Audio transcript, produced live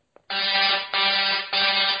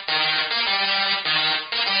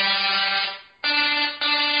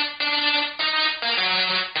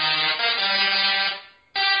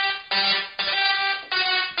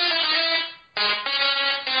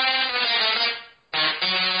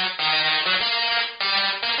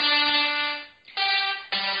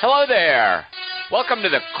Hello there. Welcome to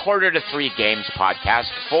the Quarter to Three Games podcast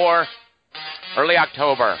for early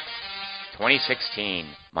October 2016.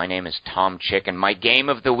 My name is Tom Chick, and my game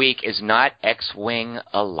of the week is not X-Wing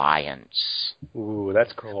Alliance. Ooh,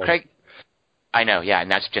 that's cool. Craig, I know, yeah, and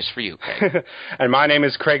that's just for you, Craig. And my name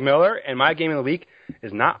is Craig Miller, and my game of the week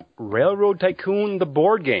is not Railroad Tycoon, the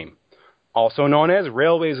board game, also known as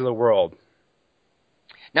Railways of the World.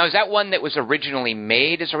 Now, is that one that was originally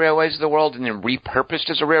made as a Railways of the World and then repurposed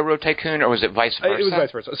as a Railroad Tycoon, or was it vice versa? It was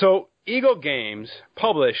vice versa. So, Eagle Games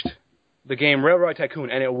published the game Railroad Tycoon,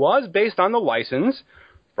 and it was based on the license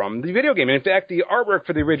from the video game. And in fact, the artwork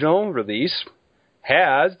for the original release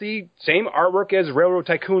has the same artwork as Railroad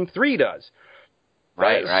Tycoon 3 does.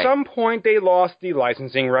 Right. At some point, they lost the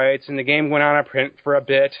licensing rights, and the game went on a print for a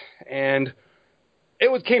bit, and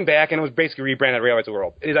came back, and it was basically rebranded Railways of the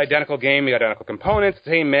World. It is identical game, the identical components,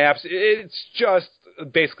 the same maps. It's just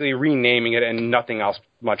basically renaming it, and nothing else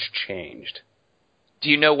much changed. Do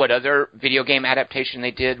you know what other video game adaptation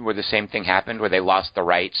they did where the same thing happened, where they lost the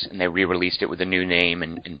rights and they re-released it with a new name,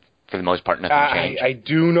 and for the most part, nothing changed? I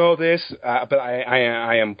do know this, but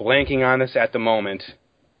I am blanking on this at the moment.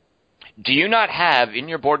 Do you not have in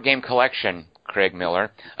your board game collection, Craig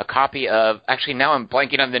Miller, a copy of... Actually, now I'm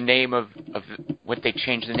blanking on the name of what they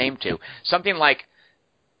changed the name to. Something like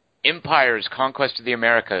Empires, Conquest of the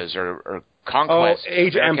Americas, or Conquest... Oh,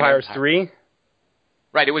 Age of Empires 3?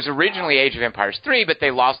 Right, it was originally Age of Empires 3, but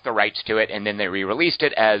they lost the rights to it, and then they re-released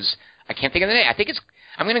it as... I can't think of the name.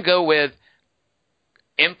 I'm going to go with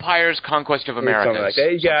Empires, Conquest of Americas. Something like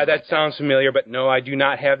that. Yeah, that sounds familiar, but no, I do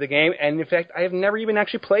not have the game. And in fact, I have never even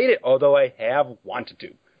actually played it, although I have wanted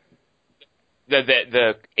to.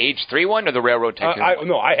 The Age 3 one or the Railroad Tycoon one?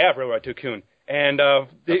 No, I have Railroad Tycoon. And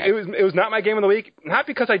it was not my game of the week, not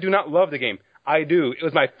because I do not love the game. I do. It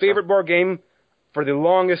was my favorite board game for the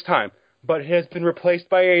longest time, but it has been replaced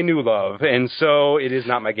by a new love, and so it is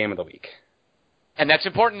not my game of the week. And that's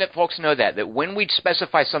important that folks know that when we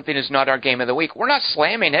specify something is not our game of the week, we're not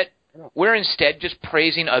slamming it. We're instead just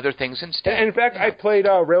praising other things instead. And in fact, I played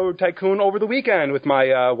Railroad Tycoon over the weekend with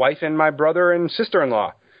my wife and my brother and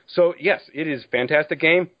sister-in-law. So, yes, it is a fantastic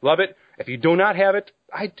game. Love it. If you do not have it,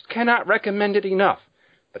 I cannot recommend it enough.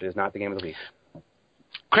 But it is not the game of the week.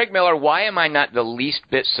 Craig Miller, why am I not the least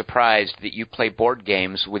bit surprised that you play board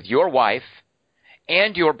games with your wife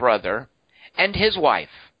and your brother and his wife?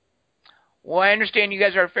 Well, I understand you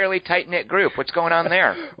guys are a fairly tight-knit group. What's going on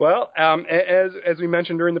there? Well, as we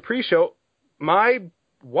mentioned during the pre-show, my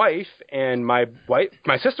wife and my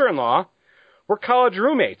sister-in-law were college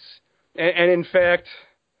roommates. And in fact,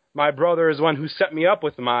 my brother is the one who set me up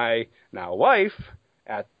with my now wife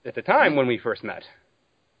at the time when we first met.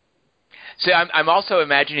 So I'm also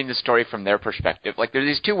imagining the story from their perspective. Like, there's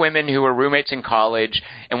these two women who are roommates in college,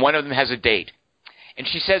 and one of them has a date. And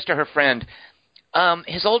she says to her friend,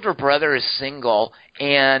 his older brother is single,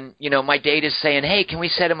 and, my date is saying, hey, can we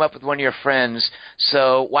set him up with one of your friends?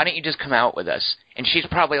 So why don't you just come out with us? And she's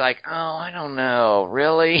probably like, oh, I don't know,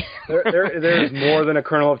 really? There is more than a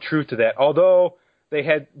kernel of truth to that. Although they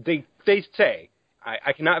say,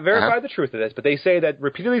 I cannot verify the truth of this, but they say that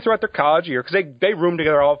repeatedly throughout their college year, because they roomed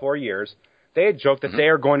together all 4 years, they had joked that they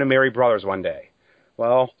are going to marry brothers one day.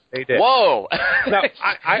 Well, they did. Whoa! Now, it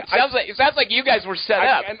sounds like you guys were set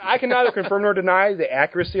up. And I can neither confirm nor deny the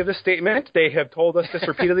accuracy of the statement. They have told us this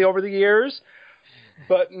repeatedly over the years.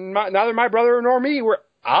 But neither my brother nor me were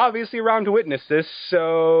obviously around to witness this,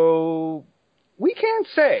 so we can't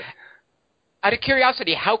say. Out of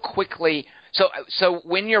curiosity, how quickly... So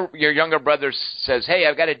when your younger brother says, hey,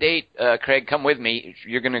 I've got a date, Craig, come with me,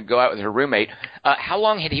 you're going to go out with her roommate, how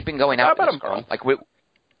long had he been going out with this girl?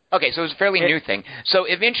 Okay, so it was a fairly new thing. So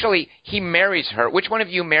eventually he marries her. Which one of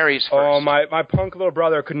you marries first? Oh, my punk little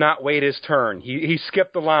brother could not wait his turn. He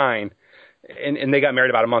skipped the line, and they got married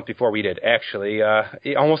about a month before we did, actually.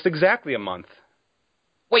 Almost exactly a month.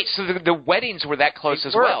 Wait, so the weddings were that close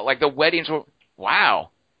as well? Like the weddings were... Wow.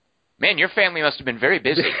 Man, your family must have been very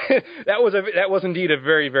busy. That was indeed a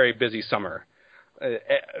very, very busy summer.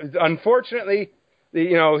 Unfortunately...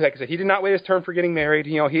 like I said, he did not wait his turn for getting married.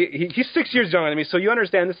 He's 6 years younger than me, so you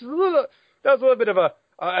understand that was a little bit of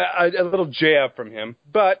a little jab from him.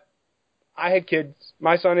 But I had kids.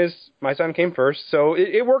 My son came first, so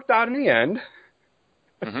it worked out in the end.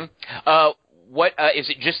 Mm-hmm. What is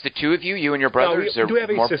it? Just the two of you, you and your brothers? No, we do have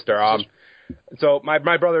a sister. So my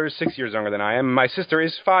brother is 6 years younger than I am. My sister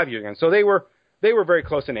is 5 years younger. So they were very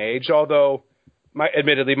close in age, although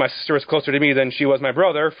admittedly my sister was closer to me than she was my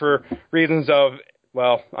brother for reasons of,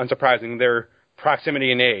 well, unsurprising, their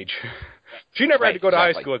proximity in age. She never had to go to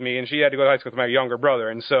high school with me, and she had to go to high school with my younger brother,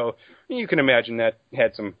 and so you can imagine that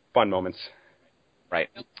had some fun moments. Right.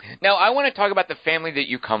 Now, I want to talk about the family that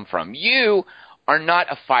you come from. You are not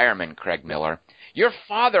a fireman, Craig Miller. Your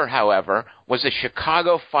father, however, was a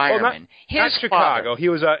Chicago fireman. Not Chicago. He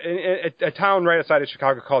was a town right outside of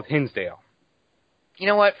Chicago called Hinsdale. You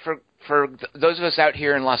know what? For those of us out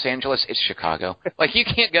here in Los Angeles, it's Chicago. Like, you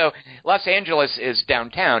can't go. Los Angeles is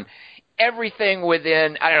downtown. Everything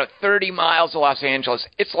within, 30 miles of Los Angeles,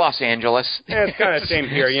 it's Los Angeles. Yeah, it's kind of the same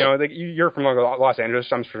here. You're from Los Angeles.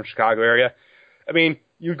 I'm from the Chicago area. I mean,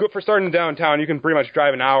 you go for starting downtown, you can pretty much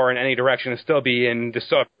drive an hour in any direction and still be in the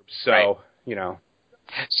suburbs. So, right.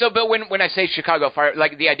 So, but when I say Chicago fire,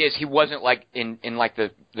 like, the idea is he wasn't like in like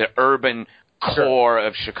the urban core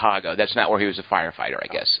of Chicago. That's not where he was a firefighter, I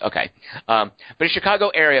guess. Okay. But a Chicago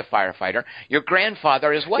area firefighter. Your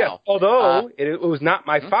grandfather as well. Yes, although it was not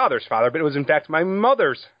my father's father, but it was in fact my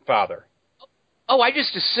mother's father. Oh, I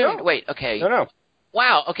just assumed. No. Wait, okay. No.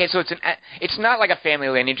 Wow. Okay, so it's not like a family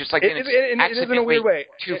lineage. Just like it is in a weird way.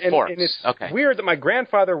 Two forks. And it's weird that my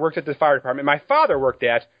grandfather worked at the fire department. My father worked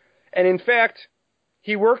at, and in fact,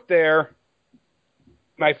 he worked there.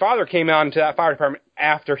 My father came on to that fire department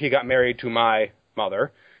after he got married to my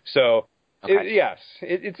mother. So, yes,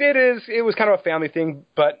 it was kind of a family thing,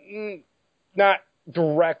 but not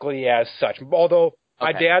directly as such. Although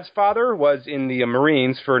my dad's father was in the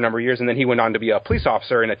Marines for a number of years, and then he went on to be a police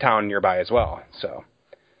officer in a town nearby as well. So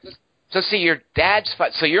see, your dad's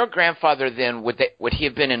so your grandfather then would he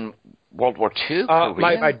have been in World War II?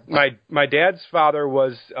 My dad's father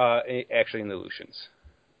was actually in the Aleutians,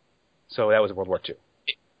 so that was World War II.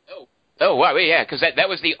 Oh, wow, yeah, because that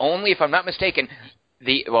was the only, if I'm not mistaken,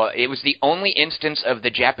 it was the only instance of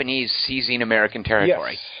the Japanese seizing American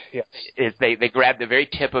territory. Yes. They grabbed the very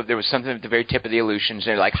tip of, there was something at the very tip of the Aleutians,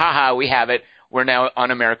 and they're like, ha, we have it, we're now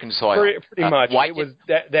on American soil. Pretty much.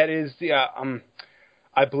 That is the,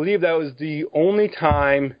 I believe that was the only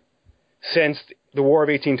time since the War of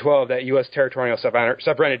 1812 that U.S. territorial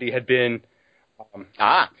sovereignty had been,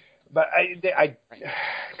 But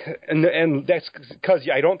and that's because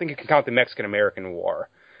I don't think you can count the Mexican-American War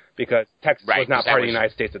because Texas was not part of the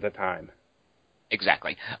United States at the time.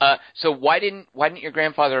 Exactly. So why didn't your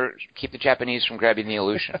grandfather keep the Japanese from grabbing the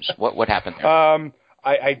Aleutians? What happened there?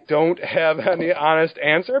 I don't have any honest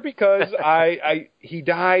answer because he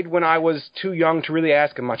died when I was too young to really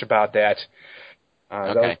ask him much about that.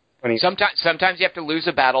 Okay. Sometimes you have to lose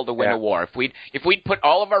a battle to win a war. If we'd put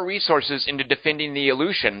all of our resources into defending the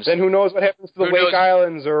Aleutians, then who knows what happens to the Wake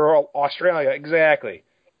Islands or Australia? Exactly.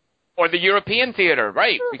 Or the European theater,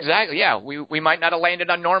 right? Exactly. Yeah, we might not have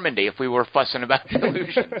landed on Normandy if we were fussing about the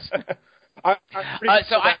Aleutians. I'm pretty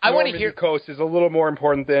sure I want to hear coast is a little more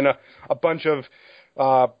important than a bunch of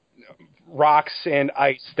rocks and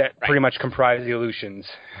ice that pretty much comprise the Aleutians.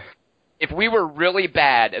 If we were really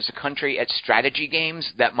bad as a country at strategy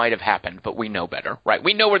games, that might have happened, but we know better, right?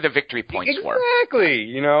 We know where the victory points were.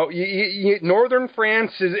 Exactly. Northern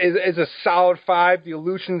France is a solid 5. The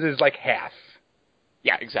Aleutians is like half.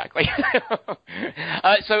 Yeah, exactly.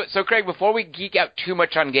 So Craig, before we geek out too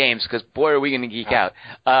much on games, because boy, are we going to geek out,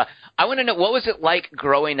 I want to know, what was it like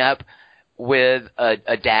growing up with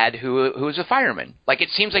a dad who was a fireman? Like, it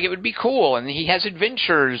seems like it would be cool, and he has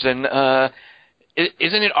adventures, and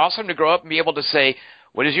isn't it awesome to grow up and be able to say,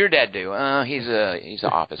 what does your dad do? He's an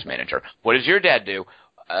office manager. What does your dad do?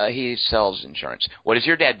 He sells insurance. What does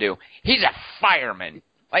your dad do? He's a fireman.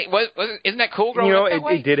 Like, isn't that cool growing up that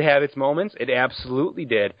way? It did have its moments. It absolutely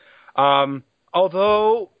did.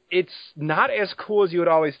 Although it's not as cool as you would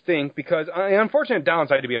always think, because an unfortunate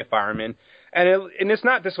downside to be a fireman, and it's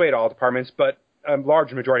not this way at all departments, but a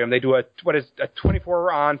large majority of them, they do a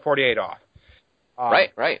 24 on, 48 off.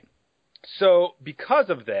 Right. So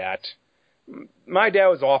because of that, my dad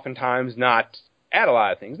was oftentimes not at a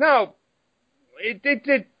lot of things. Now,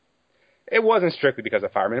 it wasn't strictly because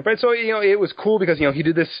of firemen, but so it was cool because he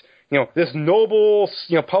did this this noble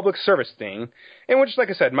public service thing, in which,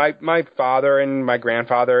 like I said, my father and my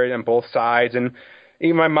grandfather and both sides, and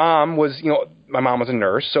even my mom was a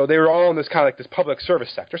nurse, so they were all in this kind of like this public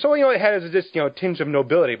service sector. So it had this tinge of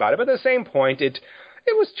nobility about it, but at the same point it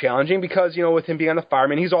was challenging because, with him being on the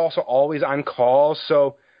fireman, he's also always on call.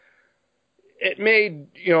 So it made,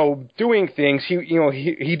 doing things,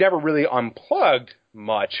 he never really unplugged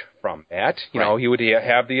much from that. He would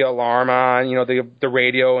have the alarm on, the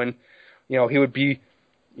radio, and, he would be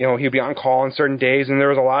on call on certain days. And there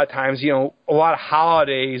was a lot of times, a lot of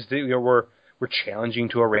holidays that were challenging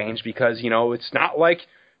to arrange because, it's not like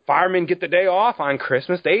firemen get the day off on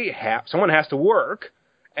Christmas. Someone has to work.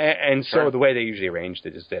 And so the way they usually arranged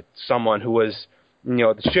it is that someone who was,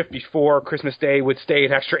 the shift before Christmas Day would stay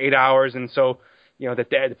an extra 8 hours, and so, that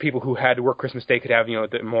the people who had to work Christmas Day could have,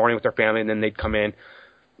 the morning with their family, and then they'd come in.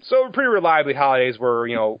 So pretty reliably, holidays were,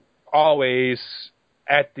 always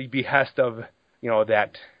at the behest of,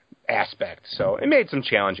 that aspect. So it made some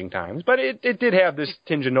challenging times, but it did have this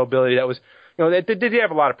tinge of nobility that was, it did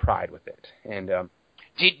have a lot of pride with it. And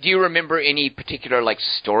do you remember any particular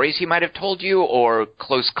stories he might have told you, or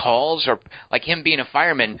close calls, or like him being a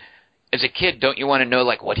fireman? As a kid, don't you want to know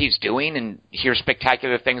what he's doing and hear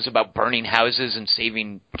spectacular things about burning houses and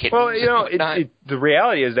saving kittens? Well, the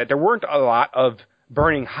reality is that there weren't a lot of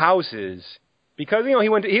burning houses because he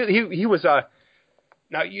was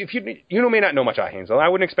now if you may not know much about Haynesville. I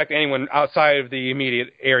wouldn't expect anyone outside of the immediate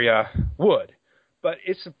area would, but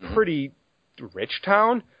it's a pretty rich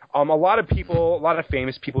town. A lot of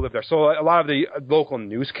famous people live there. So a lot of the local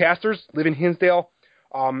newscasters live in Hinsdale.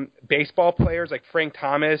 Baseball players like Frank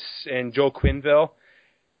Thomas and Joe Quenneville,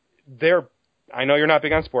 I know you're not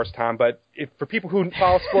big on sports, Tom, but for people who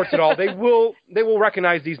follow sports at all, they will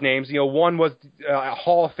recognize these names. One was a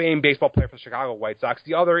Hall of Fame baseball player for the Chicago White Sox.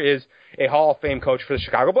 The other is a Hall of Fame coach for the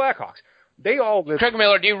Chicago Blackhawks. They all live. Craig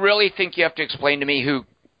Miller, do you really think you have to explain to me who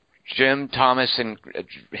Jim Thomas and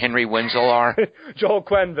Henry Wenzel are? Joel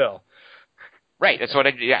Quenneville. Right, that's what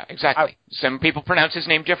exactly. Some people pronounce his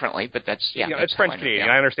name differently, but that's it's French Canadian.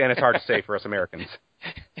 I understand it's hard to say for us Americans.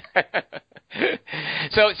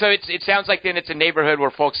 So it sounds like then it's a neighborhood where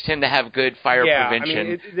folks tend to have good fire prevention. I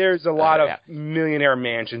mean, there's a lot of millionaire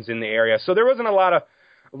mansions in the area, so there wasn't a lot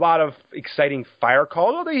of exciting fire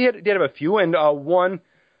calls. Although he did have a few, and one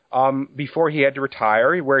before he had to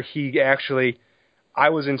retire, where he actually, I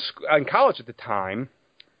was in college at the time.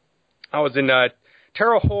 I was in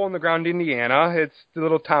Terre Haute in the ground, Indiana. It's the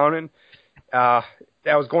little town, and I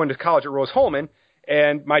was going to college at Rose-Hulman,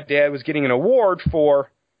 and my dad was getting an award for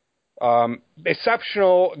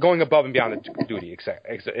exceptional, going above and beyond the duty,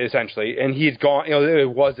 essentially. And he had gone, there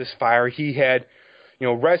was this fire. He had,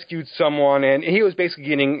 rescued someone, and he was basically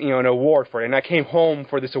getting, an award for it. And I came home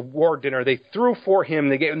for this award dinner. They threw for him.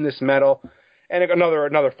 They gave him this medal. And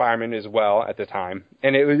another fireman as well at the time.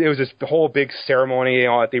 And it was this whole big ceremony.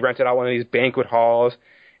 They rented out one of these banquet halls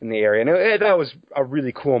in the area. And that was a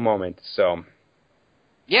really cool moment. So,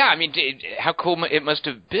 yeah, I mean, how cool it must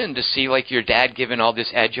have been to see your dad given all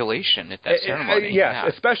this adulation at that ceremony. Yes,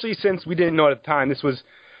 especially since we didn't know at the time this was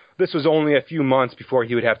only a few months before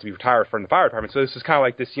he would have to be retired from the fire department. So this was kind of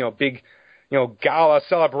like this big gala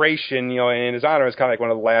celebration in his honor. It was kind of like one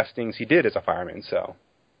of the last things he did as a fireman. So.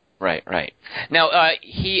 Right. Now,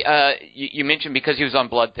 you mentioned because he was on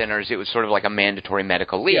blood thinners, it was sort of like a mandatory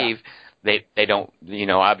medical leave. Yeah. They don't,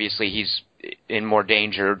 obviously he's in more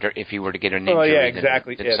danger if he were to get an injury. Oh, yeah,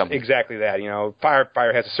 exactly. Exactly that.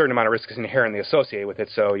 Fire has a certain amount of risks inherently associated with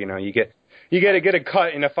it. So, you get a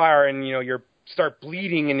cut in a fire and, you start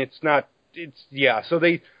bleeding and So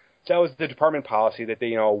that was the department policy that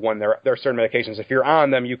they, when there are certain medications, if you're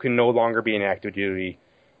on them, you can no longer be an active duty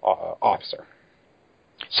officer.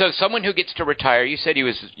 So someone who gets to retire, you said he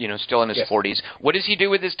was, still in his 40s. What does he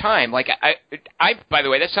do with his time? I by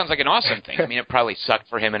the way, that sounds like an awesome thing. I mean, it probably sucked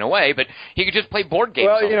for him in a way, but he could just play board games.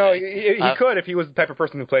 Well, he could if he was the type of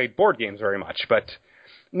person who played board games very much. But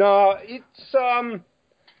no,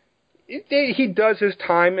 he does his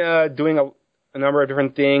time doing a number of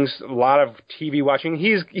different things. A lot of TV watching.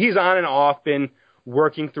 He's on and off been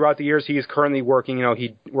working throughout the years. He is currently working.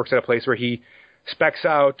 He works at a place where he specs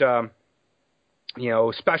out.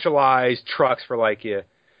 Specialized trucks for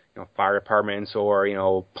fire departments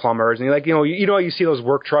or, plumbers. And you see those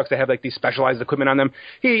work trucks that have these specialized equipment on them.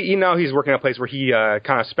 He's working at a place where he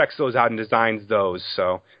kind of specs those out and designs those.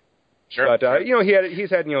 So, sure. But, he's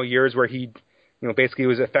had, years where he, basically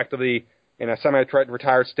was effectively in a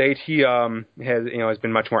semi-retired state. He, has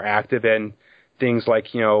been much more active in things like,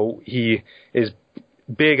 he is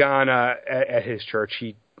big on, at his church.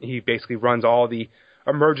 He basically runs all the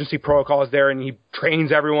emergency protocols there, and he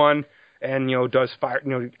trains everyone, and does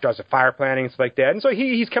the fire planning and stuff like that. And so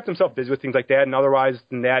he's kept himself busy with things like that. And otherwise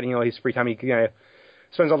than that, his free time he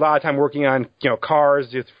spends a lot of time working on cars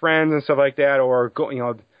with friends and stuff like that, or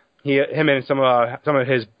him and some of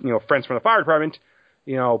his friends from the fire department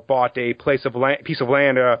bought a piece of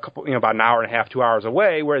land about an hour and a half, 2 hours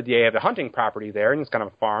away, where they have the hunting property there, and it's kind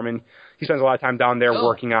of a farm, and he spends a lot of time down there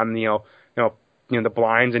working on the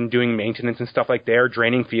blinds and doing maintenance and stuff like that,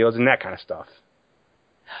 draining fields and that kind of stuff.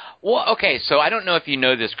 Well, okay, so I don't know if you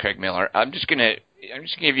know this, Craig Miller. I'm just gonna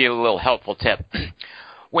give you a little helpful tip.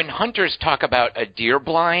 When hunters talk about a deer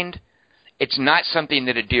blind, it's not something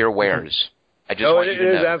that a deer wears. I just want you to know.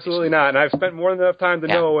 It is absolutely not. And I've spent more than enough time to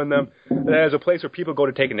know when that is a place where people go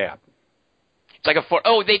to take a nap. It's like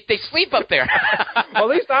they sleep up there. Well, at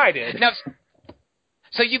least I did. Now,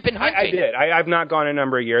 So you've been hunting. I did. I've not gone in a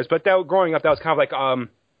number of years, but growing up, that was kind of like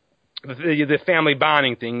the family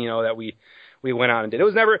bonding thing, that we went out and did. That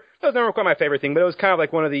was never quite my favorite thing, but it was kind of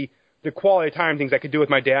like one of the quality time things I could do with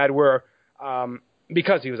my dad, where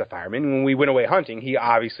because he was a fireman, when we went away hunting, he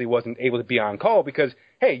obviously wasn't able to be on call because,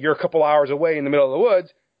 hey, you're a couple hours away in the middle of the woods,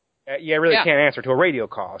 you really can't answer to a radio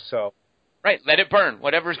call. So right, let it burn.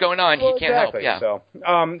 Whatever's going on, he can't exactly. help. Yeah.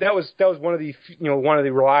 So that was one of the one of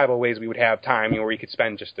the reliable ways we would have time, where we could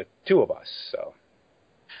spend just the two of us.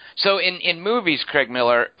 So in movies, Craig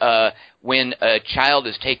Miller, when a child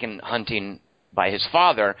is taken hunting by his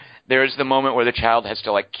father, there's the moment where the child has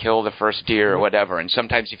to kill the first deer or whatever, and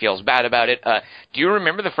sometimes he feels bad about it. Do you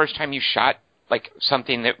remember the first time you shot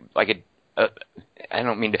something that I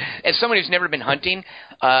don't mean to. As someone who's never been hunting,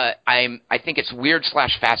 I think it's weird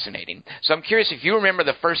 / fascinating. So I'm curious if you remember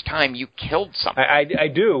the first time you killed something. I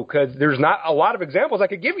do, because there's not a lot of examples I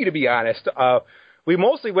could give you, to be honest. We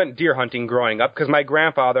mostly went deer hunting growing up because my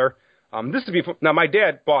grandfather. Now my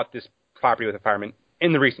dad bought this property with a fireman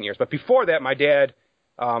in the recent years, but before that, my dad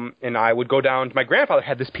and I would go down. My grandfather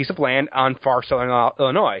had this piece of land on far southern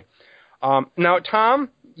Illinois. Now, Tom,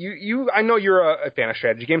 I know you're a fan of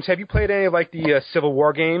strategy games. Have you played any of the Civil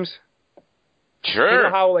War games? Sure. You know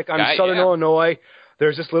how on southern Illinois,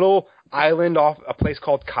 there's this little island off a place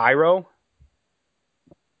called Cairo?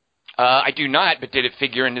 I do not, but did it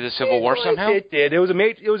figure into the Civil War somehow? It did. There was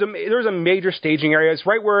a major staging area. It's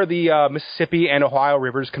right where the Mississippi and Ohio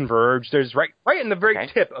rivers converge. There's right in the very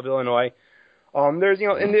tip of Illinois. There's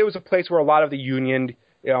and it was a place where a lot of the Union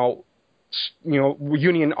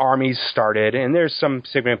armies started, and there's some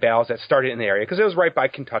significant battles that started in the area because it was right by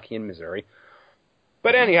Kentucky and Missouri.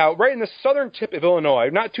 But anyhow, right in the southern tip of Illinois,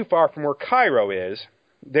 not too far from where Cairo is,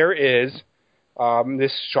 there is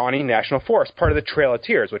this Shawnee National Forest, part of the Trail of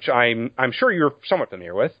Tears, which I'm sure you're somewhat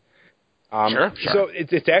familiar with. Sure. So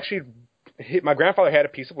it's actually, my grandfather had a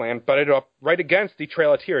piece of land butted up right against the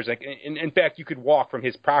Trail of Tears. In fact, you could walk from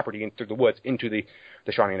his property through the woods into the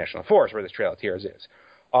Shawnee National Forest where the Trail of Tears is.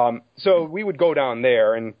 So we would go down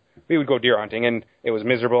there and we would go deer hunting, and it was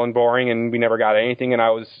miserable and boring, and we never got anything. And I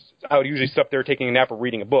would usually sit up there taking a nap or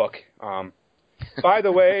reading a book. By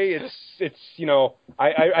the way,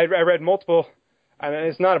 I read multiple. And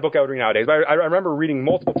it's not a book I would read nowadays, but I remember reading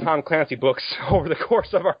multiple Tom Clancy books over the course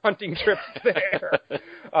of our hunting trips there.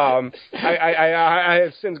 I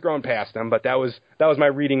have since grown past them, but that was my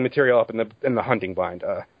reading material up in the hunting blind.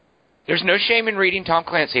 There's no shame in reading Tom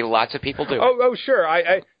Clancy. Lots of people do. Oh, sure.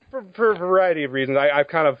 I for a variety of reasons, I've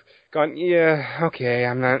kind of gone, yeah, okay.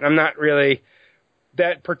 I'm not really.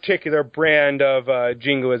 That particular brand of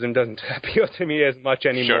jingoism doesn't appeal to me as much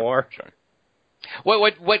anymore. Sure.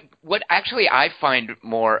 What actually I find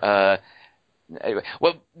more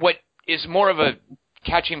what is more of a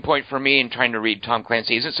catching point for me in trying to read Tom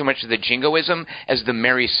Clancy isn't so much the jingoism as the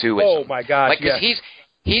Mary Sue-ism. Oh my gosh! Because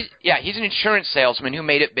he's an insurance salesman who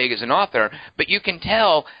made it big as an author, but you can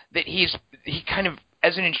tell that he kind of,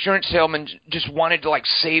 as an insurance salesman, just wanted to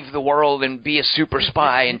save the world and be a super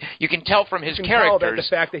spy, and you can tell from his characters. That the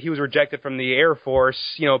fact that he was rejected from the Air Force,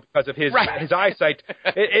 because of his eyesight,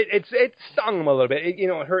 it stung him a little bit.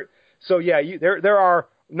 It hurt. So yeah, there are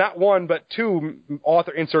not one but two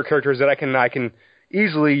author insert characters that I can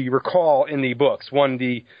easily recall in the books. One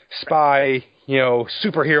the spy,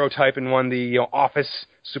 superhero type, and one the office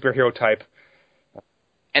superhero type.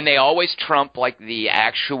 And they always trump the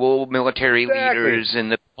actual military leaders and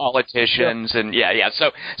the politicians, and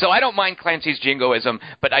So I don't mind Clancy's jingoism,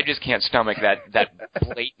 but I just can't stomach that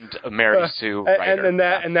blatant Mary Sue writer. And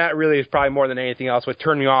that really is probably more than anything else what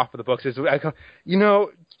turned me off of the books is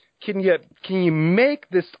can you make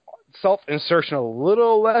this self-insertion a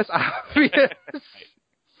little less obvious?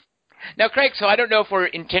 Now, Craig, so I don't know if we're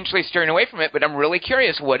intentionally steering away from it, but I'm really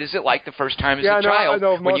curious. What is it like the first time as a child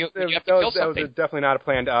when you have to kill something? That was definitely not a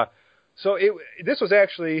planned. This was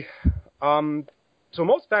actually. So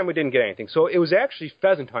most of the time we didn't get anything. So it was actually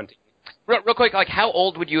pheasant hunting. Real quick, how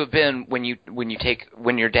old would you have been when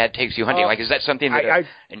your dad takes you hunting? Is that something that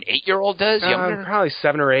an 8-year-old does? Probably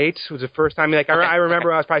 7 or 8 was the first time. I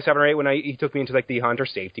remember I was probably 7 or 8 when he took me into the hunter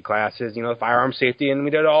safety classes, the firearm safety, and we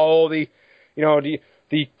did all the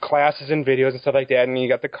classes and videos and stuff like that, and you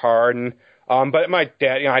got the card. And but my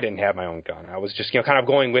dad, I didn't have my own gun. I was just kind of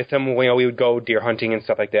going with him. We would go deer hunting and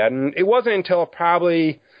stuff like that. And it wasn't until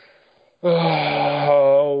probably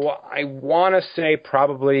I want to say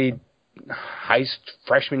probably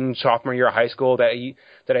freshman, sophomore year of high school that I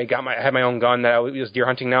had my own gun, that I was deer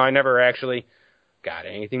hunting. Now I never actually got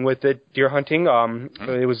anything with it deer hunting.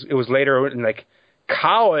 It was later in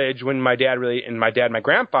college when my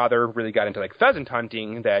grandfather really got into pheasant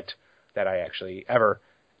hunting that that I actually ever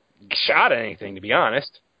shot at anything, to be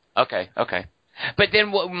honest. Okay. But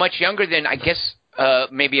then much younger than, I guess,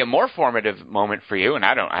 maybe a more formative moment for you, and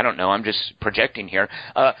I don't know, I'm just projecting here.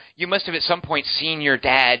 You must have at some point seen your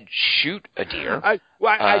dad shoot a deer.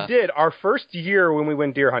 I did. Our first year when we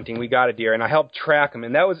went deer hunting, we got a deer, and I helped track him,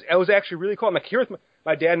 and that was actually really cool. I'm like, here's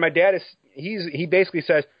my dad. My dad he basically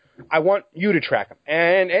says, I want you to track him,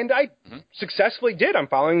 and I successfully did. I'm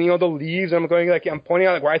following the leaves, and I'm going I'm pointing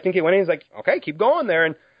out where I think it went. And he's like, okay, keep going there,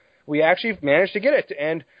 and we actually managed to get it.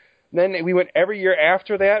 And then we went every year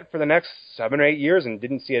after that for the next 7 or 8 years and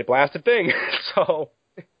didn't see a blasted thing. So,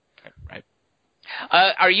 right.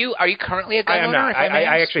 Are you currently a gun owner? I am not.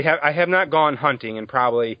 I actually have not gone hunting in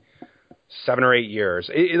probably 7 or 8 years.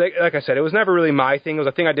 Like I said, it was never really my thing. It was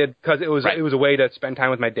a thing I did because it was a way to spend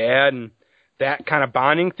time with my dad and that kind of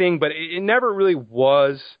bonding thing. But it never really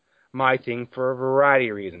was my thing for a variety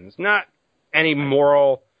of reasons. Not any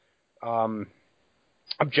moral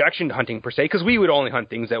objection to hunting per se, because we would only hunt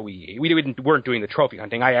things that we eat. We weren't doing the trophy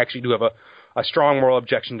hunting. I actually do have a strong moral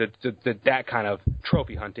objection to that kind of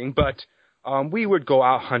trophy hunting. But we would go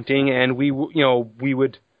out hunting, and we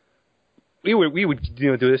would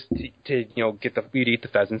do this to we'd eat the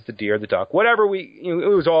pheasants, the deer, the duck, whatever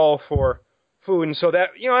it was all for food, and so that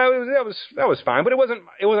that was fine. But it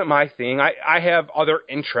wasn't my thing. I have other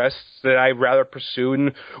interests that I rather pursue,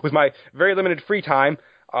 and with my very limited free time,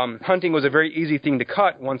 hunting was a very easy thing to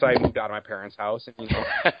cut once I moved out of my parents' house, and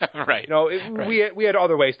right. Right. We had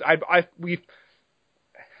other ways.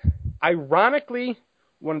 Ironically,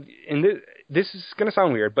 this is going to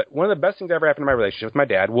sound weird, but one of the best things that ever happened in my relationship with my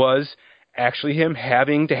dad was actually him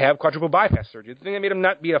having to have quadruple bypass surgery. The thing that made him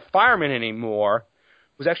not be a fireman anymore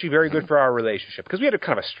was actually very good for our relationship, because we had a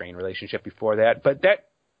kind of a strained relationship before that, but that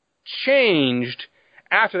changed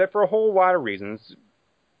after that for a whole lot of reasons.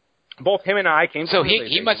 Both him and I came. So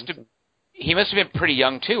he must have been pretty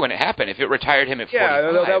young too when it happened. If it retired him at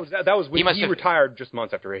 45, that was when he retired just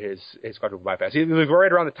months after his quadruple bypass. It was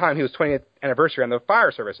right around the time he was 20th anniversary on the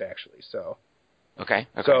fire service, actually. So okay.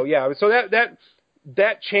 So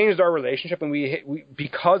that changed our relationship, and we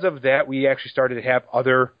because of that we actually started to have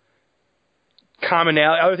other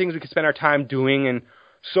commonality, other things we could spend our time doing, and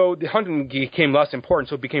so the hunting became less important.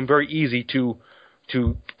 So it became very easy to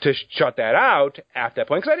shut that out at that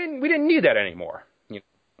point, because we didn't need that anymore.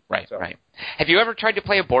 Right. Have you ever tried to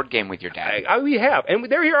play a board game with your dad? We have, and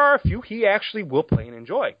here are a few he actually will play and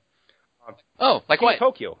enjoy. Like what?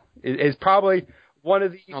 Tokyo is probably one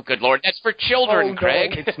of the. Oh, good Lord, that's for children,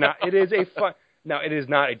 Craig. No, it's not. It is a fun. Now, it is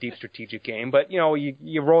not a deep strategic game, but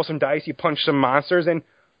you roll some dice, you punch some monsters, and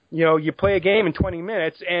you play a game in 20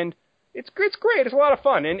 minutes, and it's great. It's a lot of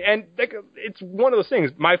fun, and it's one of those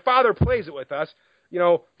things. My father plays it with us.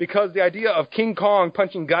 Because the idea of King Kong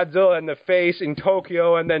punching Godzilla in the face in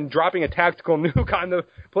Tokyo and then dropping a tactical nuke on the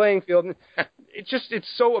playing field, it's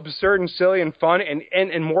so absurd and silly and fun,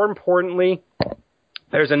 and more importantly,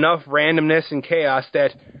 there's enough randomness and chaos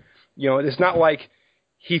that, it's not like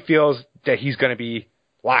he feels that he's going to be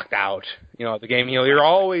locked out, the game. You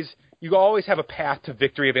always have a path to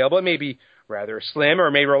victory available. It may be rather slim or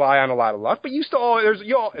may rely on a lot of luck, but as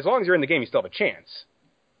long as you're in the game, you still have a chance.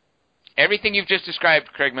 Everything you've just described,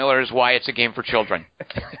 Craig Miller, is why it's a game for children.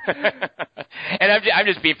 And I'm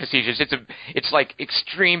just being facetious. It's like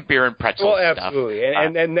extreme beer and pretzel stuff. Well, absolutely,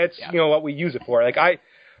 and that's what we use it for. Like I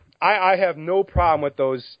have no problem with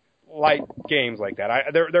those light games like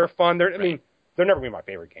that. They're fun. They're never gonna be my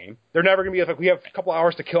favorite game. They're never gonna be like we have a couple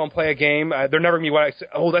hours to kill and play a game. They're never gonna be what I say.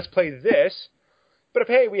 Oh, let's play this. But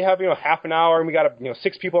if we have half an hour and we got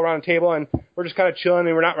 6 people around the table and we're just kind of chilling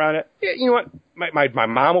and we're not around it, you know what? My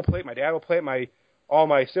mom will play it, my dad will play it, all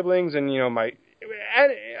my siblings, and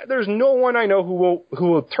there's no one I know who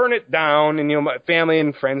will turn it down, and my family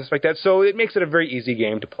and friends like that. So it makes it a very easy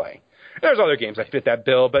game to play. There's other games that fit that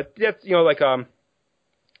bill, but that's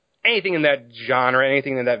anything in that genre,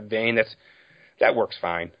 anything in that vein, that works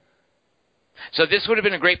fine. So this would have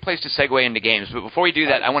been a great place to segue into games. But before we do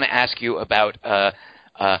that, I want to ask you about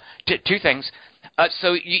two things.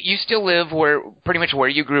 So you still live pretty much where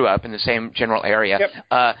you grew up, in the same general area.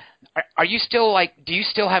 Yep. Are you still do you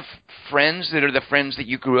still have friends that are the friends that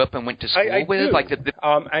you grew up and went to school with? Do.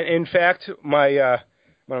 In fact, one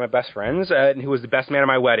of my best friends, who was the best man at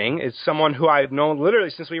my wedding, is someone who I've known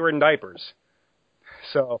literally since we were in diapers.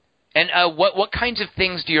 So. And what kinds of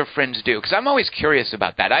things do your friends do? Because I'm always curious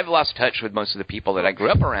about that. I've lost touch with most of the people that I grew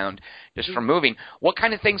up around just from moving. What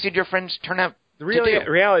kind of things did your friends turn out to do? The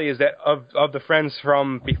reality is that of the friends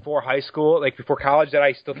from before high school, like before college, that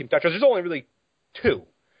I still keep in touch with, there's only really 2.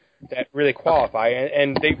 that really qualify,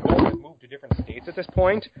 and they both moved to different states at this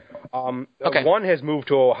point. One has moved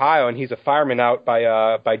to Ohio, and he's a fireman out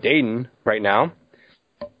by Dayton right now,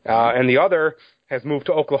 and the other has moved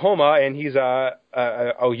to Oklahoma, and he's a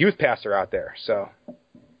youth pastor out there. So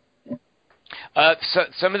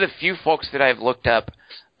some of the few folks that I've looked up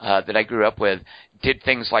that I grew up with did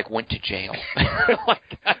things like went to jail.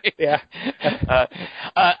 Yeah.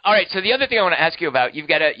 All right. So the other thing I want to ask you about, you've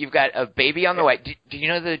got a baby on the way. Do you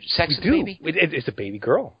know the sex of the baby? It's a baby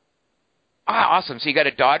girl. Ah, awesome. So you got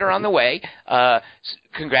a daughter on the way.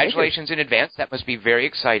 Congratulations in advance. That must be very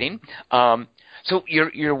exciting. So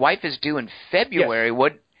your wife is due in February. Yes.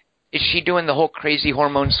 What is she doing? The whole crazy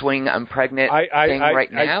hormone swing, I'm pregnant thing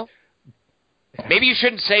right now? Maybe you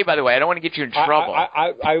shouldn't say, by the way. I don't want to get you in trouble.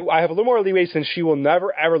 I have a little more leeway since she will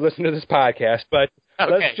never, ever listen to this podcast. But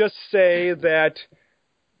Let's just say that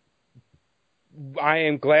I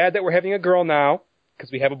am glad that we're having a girl now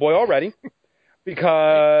because we have a boy already.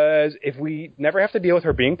 Because if we never have to deal with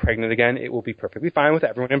her being pregnant again, it will be perfectly fine with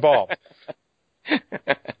everyone involved.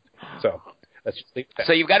 So let's just leave it there.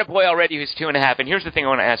 So you've got a boy already who's 2.5, and here's the thing I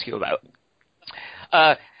want to ask you about.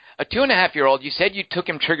 A 2.5-year-old, you said you took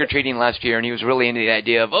him trick-or-treating last year, and he was really into the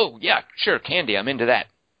idea of, oh, yeah, sure, candy, I'm into that.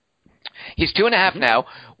 He's 2.5 now.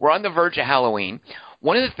 We're on the verge of Halloween.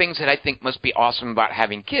 One of the things that I think must be awesome about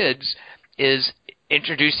having kids is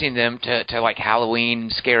introducing them to like Halloween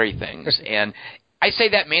scary things. And I say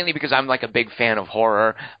that mainly because I'm like a big fan of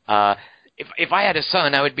horror. If I had a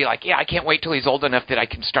son, I would be like, yeah, I can't wait till he's old enough that I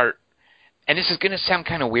can start, and this is going to sound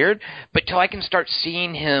kind of weird, but till I can start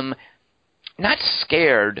seeing him not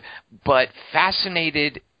scared, but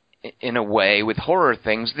fascinated in a way with horror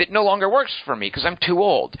things that no longer works for me because I'm too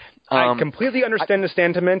old. I completely understand the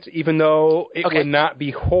sentiment, even though it would not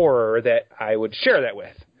be horror that I would share that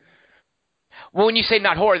with. Well, when you say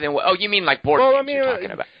not horror, then you mean like board games you're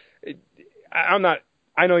talking about. I'm not.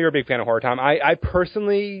 I know you're a big fan of horror, Tom. I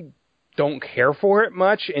personally don't care for it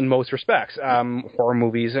much in most respects. Horror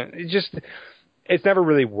movies, it's never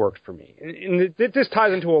really worked for me. And this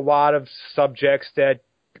ties into a lot of subjects that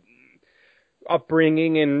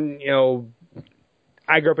upbringing and,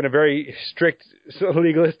 I grew up in a very strict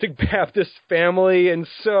legalistic Baptist family, and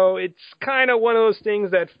so it's kind of one of those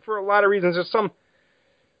things that for a lot of reasons there's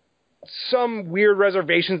some weird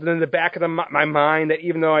reservations in the back of my mind that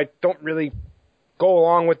even though I don't really go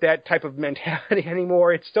along with that type of mentality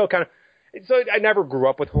anymore, it's still kind of... So I never grew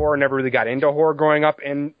up with horror, never really got into horror growing up,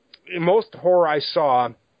 and most horror I saw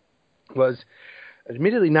was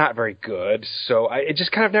admittedly not very good, so it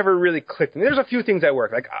just kind of never really clicked. And there's a few things that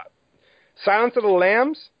work, like Silence of the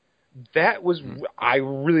Lambs. That was I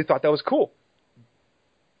really thought that was cool,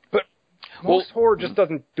 but most horror just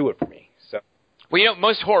doesn't do it for me. So. Well,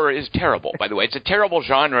 most horror is terrible, by the way. It's a terrible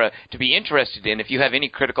genre to be interested in if you have any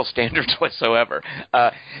critical standards whatsoever.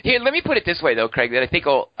 Here, let me put it this way, though, Craig, that I think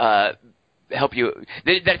will help you,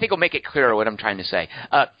 that I think will make it clearer what I'm trying to say.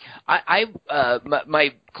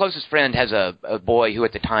 My closest friend has a boy who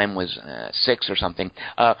at the time was 6 or something.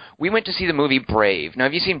 We went to see the movie Brave. Now,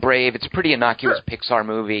 have you seen Brave? It's a pretty innocuous Pixar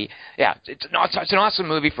movie. Yeah, it's an awesome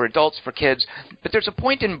movie for adults, for kids. But there's a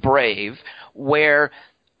point in Brave where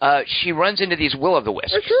she runs into these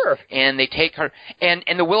will-o'-the-wisps. Sure. And they take her, and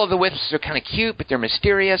the will-o'-the-wisps are kind of cute, but they're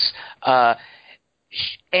mysterious.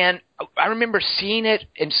 And I remember seeing it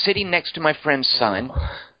and sitting next to my friend's son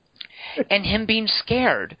and him being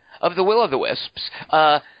scared of the will-o'-the-wisps.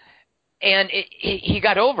 And he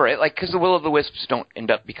got over it, like, because the will-o'-the-wisps don't end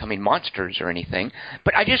up becoming monsters or anything.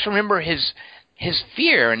 But I just remember his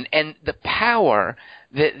fear and the power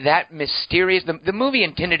that mysterious... The movie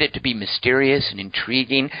intended it to be mysterious and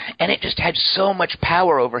intriguing, and it just had so much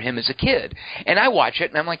power over him as a kid. And I watch it,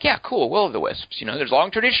 and I'm like, yeah, cool, will-o'-the-wisps. There's a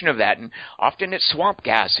long tradition of that, and often it's swamp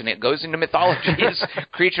gas, and it goes into mythology as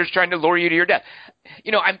creatures trying to lure you to your death.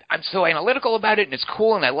 I'm so analytical about it, and it's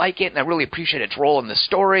cool, and I like it, and I really appreciate its role in the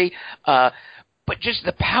story. But just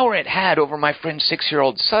the power it had over my friend's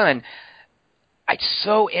 6-year-old son... I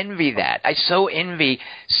so envy that. I so envy,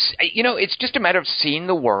 it's just a matter of seeing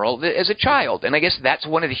the world as a child. And I guess that's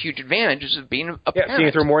one of the huge advantages of being a parent. Yeah,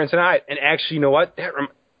 seeing through more into night. And actually, you know what?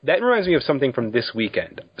 That reminds me of something from this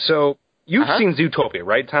weekend. So you've seen Zootopia,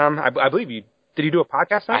 right, Tom? I believe you. Did you do a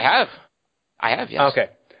podcast on it? I have, yes. Okay.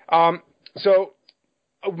 So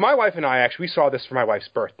my wife and I actually, we saw this for my wife's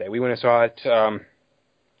birthday. We went and saw it, and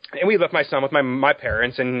we left my son with my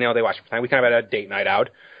parents, and they watched it. We kind of had a date night out,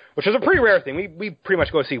 which is a pretty rare thing. We pretty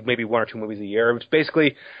much go see maybe 1 or 2 movies a year. It was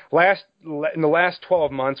basically in the last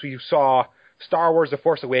 12 months we saw Star Wars: The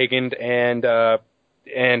Force Awakens and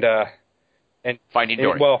And Finding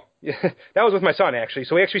Dory. Well, that was with my son, actually.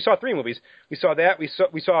 So we actually saw 3 movies. We saw that. We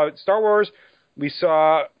saw Star Wars. We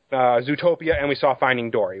saw Zootopia, and we saw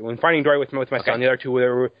Finding Dory. When Finding Dory with my son, the other two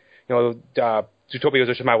were, Zootopia was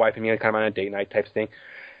just with my wife and me, kind of on a date night type thing.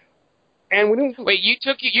 And wait, you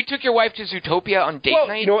took your wife to Zootopia on date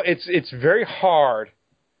night? It's very hard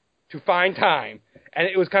to find time, and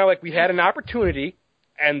it was kind of like we had an opportunity.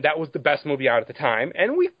 And that was the best movie out at the time.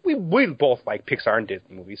 And we both like Pixar and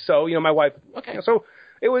Disney movies. So, my wife, so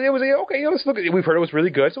it was okay, let's look at it. We've heard it was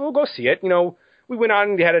really good, so we'll go see it. We went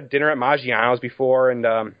on and had a dinner at Maggiano's before, and,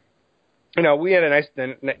 we had a nice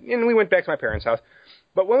dinner, and we went back to my parents' house.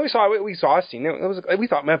 But when we saw it, we saw a scene that we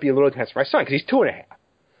thought might be a little intense for my son, because he's 2.5.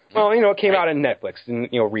 Well, it came out on Netflix, and,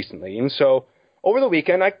 recently. And so, over the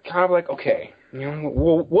weekend, I kind of like, okay,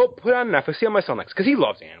 we'll put on Netflix, see how my son likes, because he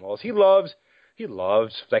loves animals. He loves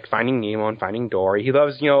like Finding Nemo and Finding Dory. He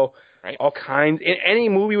loves, all kinds. In any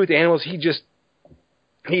movie with animals, he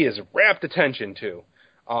is rapt attention to.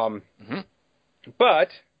 But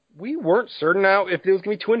we weren't certain now if it was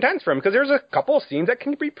going to be too intense for him, because there's a couple of scenes that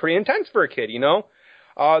can be pretty intense for a kid,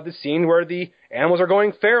 The scene where the animals are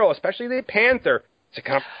going feral, especially the panther. It's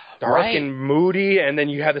kind of dark and moody, and then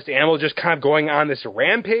you have this animal just kind of going on this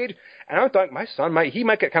rampage. And I thought my son might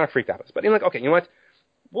get kind of freaked out. But I'm like, okay, you know what?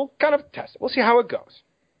 We'll kind of test it. We'll see how it goes.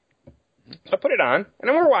 So I put it on, and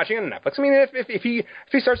then we're watching it on Netflix. I mean, if he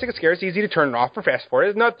starts to get scared, it's easy to turn it off or fast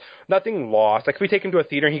forward. It's nothing lost. Like if we take him to a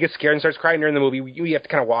theater and he gets scared and starts crying during the movie, we have to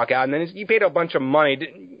kind of walk out, and then you paid a bunch of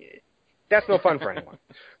money. That's no fun for anyone.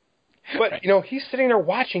 But he's sitting there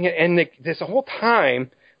watching it, and this whole time,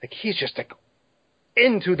 he's just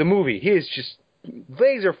into the movie. He is just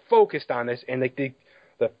laser focused on this, and the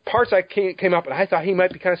parts I came up, and I thought he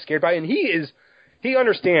might be kind of scared by it, and he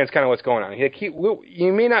understands kind of what's going on.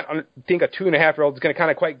 You may not think a 2.5-year-old is going to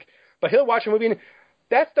kind of quite, but he'll watch a movie and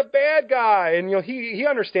that's the bad guy, and he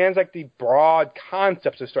understands the broad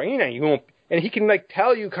concepts of the story. And he can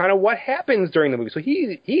tell you kind of what happens during the movie. So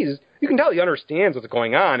you can tell he understands what's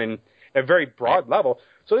going on in a very broad level.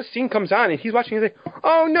 So this scene comes on and he's watching. He's like,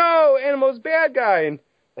 "Oh no, Animal's bad guy," and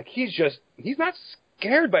he's not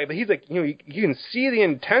scared by it, but he's you can see the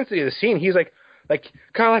intensity of the scene. He's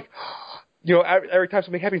kind of every time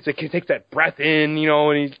something happens, he takes that breath in,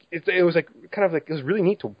 and it was it was really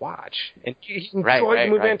neat to watch. And he enjoyed the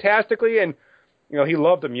movie fantastically, and, he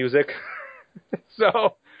loved the music.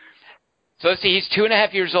 So let's see, he's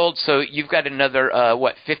 2.5 years old, so you've got another,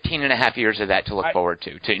 15.5 years of that to look forward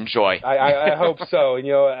to enjoy. I hope so.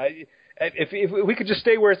 If we could just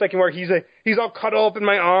stay where it's where he's all cuddled up in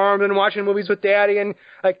my arms and watching movies with Daddy, and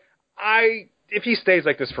if he stays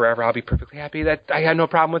like this forever, I'll be perfectly happy. That I had no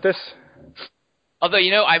problem with this. Although,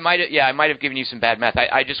 I might have given you some bad math.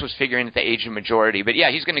 I just was figuring at the age of majority. But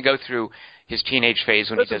yeah, he's going to go through his teenage phase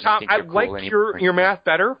when he doesn't think you're cool anymore. I like your math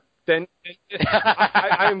better than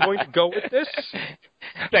I'm going to go with this.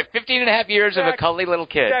 15.5 years of a cuddly little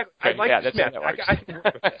kid. Exactly. That's math. I can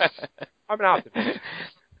work with this. I'm an optimist.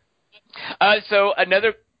 So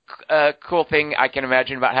another cool thing I can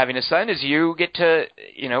imagine about having a son is you get to,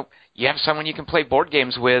 you have someone you can play board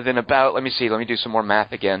games with in about, let me do some more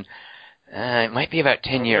math again. It might be about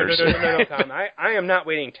 10 years. No, Tom. I am not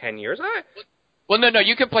waiting 10 years. Well, no,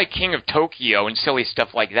 you can play King of Tokyo and silly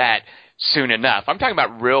stuff like that soon enough. I'm talking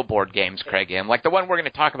about real board games, Craig M., like the one we're going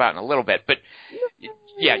to talk about in a little bit. But,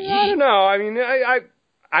 yeah. I don't know. I mean,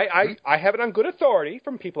 I have it on good authority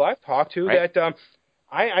from people I've talked to that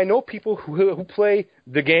I know people who play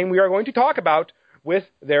the game we are going to talk about with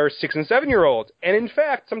their 6- and 7-year-olds. And, in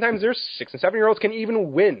fact, sometimes their 6- and 7-year-olds can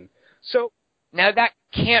even win. So now, that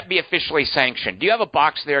can't be officially sanctioned. Do you have a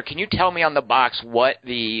box there? Can you tell me on the box what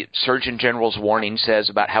the Surgeon General's warning says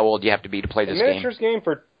about how old you have to be to play this game? A miniatures game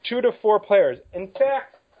for 2 to 4 players. In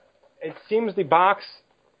fact, it seems the box...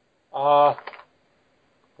 Because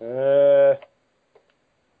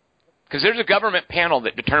there's a government panel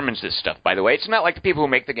that determines this stuff, by the way. It's not like the people who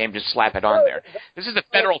make the game just slap it on there. This is the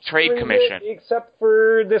Federal Trade Commission. Except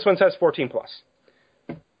for this one says 14+.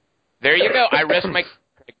 There you go. I rest my...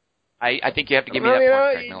 I think you have to give me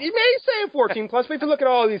that point. You may say 14+, but if you look at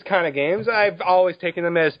all of these kind of games, I've always taken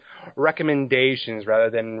them as recommendations rather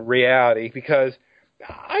than reality, because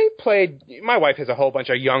my wife has a whole bunch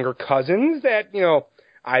of younger cousins that,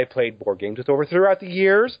 I played board games with throughout the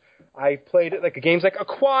years. I played games like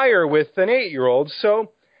Acquire with an 8-year-old,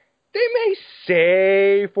 so they may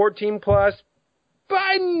say 14+,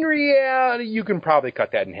 but in reality, you can probably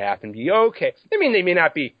cut that in half and be okay. I mean, they may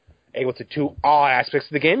not be able to do all aspects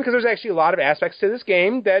of the game, because there's actually a lot of aspects to this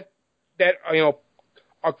game that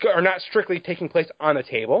are not strictly taking place on the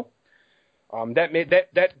table.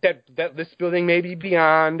 That list building may be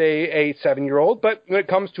beyond a 7-year-old, but when it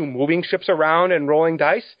comes to moving ships around and rolling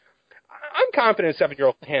dice, I'm confident a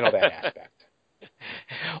 7-year-old can handle that aspect.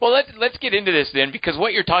 Well, let's get into this then, because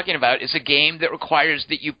what you're talking about is a game that requires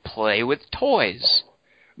that you play with toys.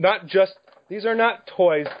 These are not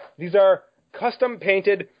toys. These are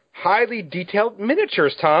custom-painted, highly detailed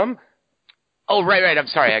miniatures, Tom. Oh, right. I'm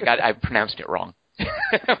sorry. I pronounced it wrong.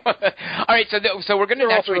 All right, so we're going to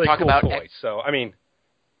naturally really talk cool about toys. So, I mean,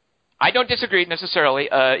 I don't disagree necessarily.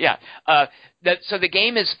 So the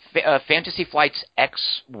game is Fantasy Flight's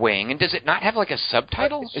X-Wing, and does it not have like a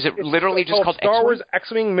subtitle? Is it literally just called Star X-Wing? Wars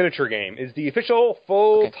X-Wing Miniature Game is the official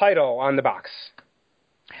full title on the box.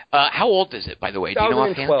 How old is it, by the way? Do you know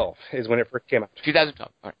offhand? 2012 is when it first came out.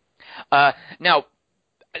 2012. All right. Now,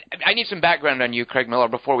 I need some background on you, Craig Miller,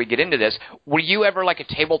 before we get into this. Were you ever like a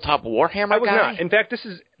tabletop Warhammer guy? I was not. In fact, this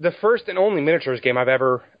is the first and only miniatures game I've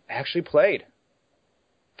ever actually played.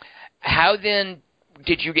 How then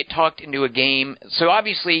did you get talked into a game? So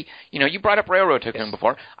obviously, you brought up Railroad Tycoon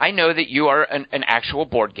before. I know that you are an actual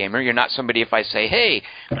board gamer. You're not somebody if I say, hey,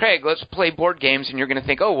 Craig, let's play board games, and you're going to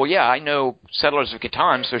think, oh, well, yeah, I know Settlers of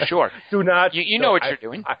Catan, so sure. Do not. You know what you're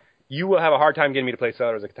doing. You will have a hard time getting me to play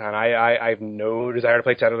Settlers of Catan. I have no desire to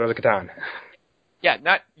play Settlers of Catan. Yeah,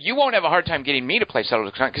 you won't have a hard time getting me to play Settlers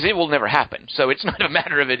of Catan because it will never happen. So it's not a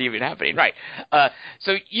matter of it even happening, right?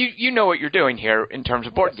 So you know what you're doing here in terms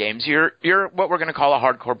of board games. You're what we're going to call a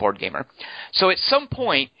hardcore board gamer. So at some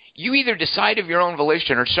point, you either decide of your own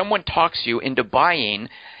volition or someone talks you into buying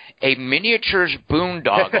a miniatures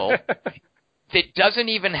boondoggle that doesn't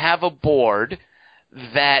even have a board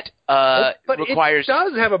that but requires. It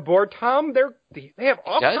does have a board, Tom. They have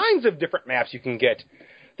all kinds of different maps you can get.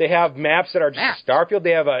 They have maps that are just Starfield.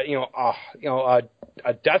 They have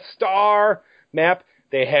a Death Star map.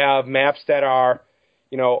 They have maps that are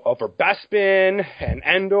over Bespin and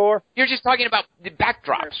Endor. You're just talking about the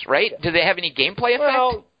backdrops, right? Do they have any gameplay effect?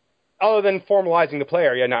 Well, other than formalizing the play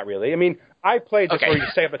area, not really. I mean, I played this where you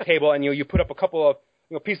set up a table and you put up a couple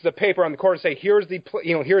of pieces of paper on the corner and say, here's the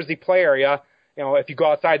play area. If you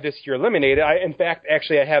go outside this, you're eliminated. In fact,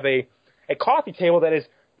 I have a coffee table that is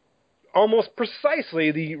almost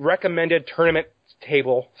precisely the recommended tournament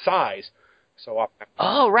table size. So,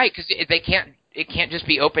 right, because it can't just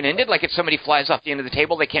be open-ended. Like if somebody flies off the end of the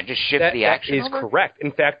table, they can't just shift the action. That is correct.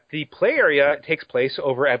 In fact, the play area takes place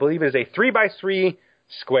over, I believe, is a 3x3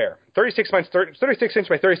 square, 36 inch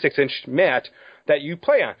by 36 inch mat that you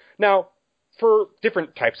play on. Now, for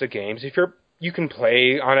different types of games, you can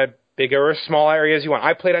play on a bigger or small area as you want.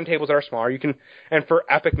 I played on tables that are smaller. And for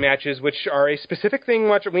epic matches, which are a specific thing,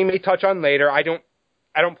 which we may touch on later. I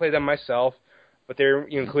don't play them myself, but they're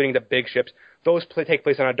including the big ships. Those take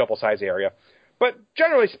place on a double size area. But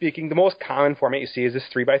generally speaking, the most common format you see is this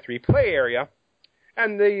 3x3 play area,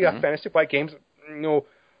 and the Fantasy Flight games,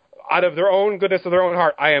 out of their own goodness of their own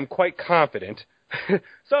heart, I am quite confident.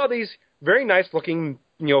 So these very nice looking,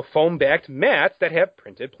 foam backed mats that have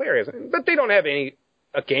printed play areas, but they don't have a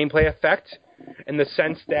gameplay effect in the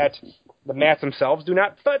sense that the mats themselves do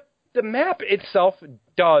not, but the map itself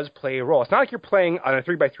does play a role. It's not like you're playing on a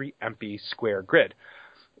 3x3 empty square grid.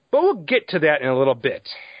 But we'll get to that in a little bit.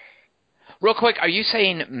 Real quick, are you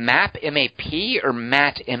saying map, M-A-P, or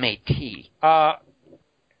mat, M-A-T? I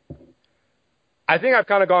think I've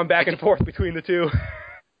kind of gone back and forth between the two.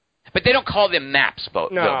 But they don't call them maps, by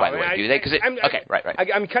the way, do they?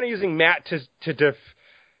 Right. I'm kind of using mat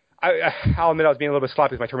I'll admit I was being a little bit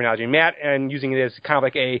sloppy with my terminology. Mat and using it as kind of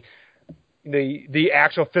like the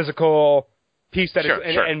actual physical piece that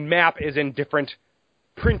and map is in different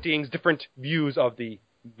printings, different views of the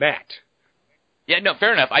mat. Yeah, no,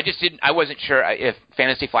 fair enough. I wasn't sure if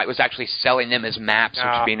Fantasy Flight was actually selling them as maps, which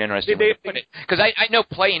would be an interesting way to put it. Because I know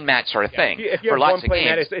playing mats are a thing if you for have lots one playing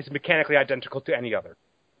of games. Mat, it's mechanically identical to any other.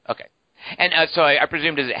 Okay. And so I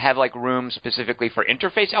presume, does it have like room specifically for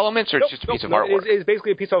interface elements, or it's just a piece of artwork? It's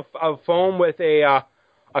basically a piece of foam with a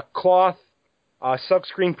cloth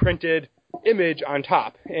silkscreen printed image on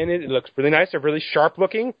top, and it looks really nice. They're really sharp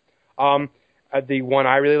looking. The one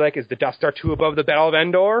I really like is the Death Star 2 above the Battle of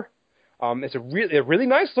Endor. It's a really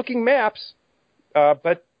nice looking maps,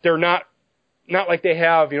 but they're not like they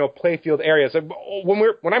have playfield areas.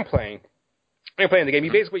 When I'm playing the game,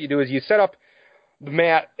 basically what you do is you set up the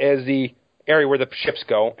mat as the area where the ships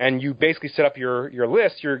go, and you basically set up your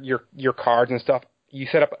list, your cards and stuff. You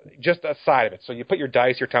set up just a side of it, so you put your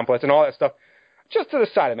dice, your templates, and all that stuff just to the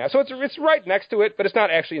side of that. So it's right next to it, but it's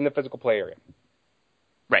not actually in the physical play area.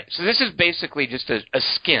 Right. So this is basically just a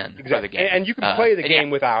skin for the game. And you can play the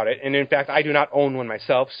game without it. And in fact, I do not own one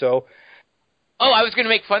myself, so. Oh, I was going to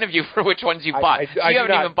make fun of you for which ones you bought. I you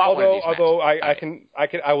haven't even bought one of these matches. Although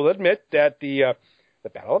I will admit that the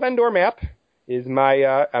Battle of Endor map is on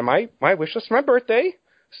my wish list for my birthday.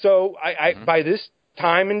 So by this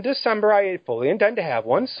time in December, I fully intend to have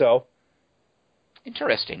one. So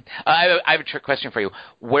interesting. I have a trick question for you.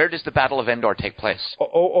 Where does the Battle of Endor take place?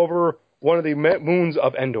 Over one of the moons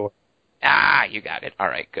of Endor. Ah, you got it. All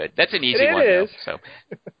right, good. That's an easy one. It is. So,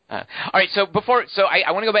 all right. So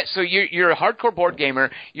I want to go back. So you're a hardcore board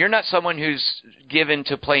gamer. You're not someone who's given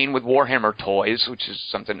to playing with Warhammer toys, which is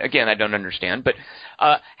something again I don't understand. But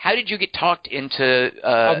how did you get talked into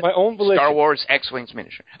of my own volition. Star Wars X-Wings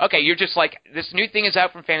miniature? Okay, you're just like, this new thing is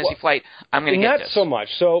out from Fantasy Flight. I'm going to get this. Not so much.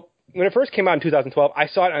 So when it first came out in 2012, I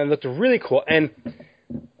saw it and it looked really cool. And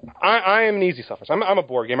I am an easy selfish. I'm a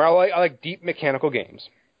board gamer. I like deep mechanical games.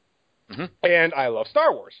 Mm-hmm. And I love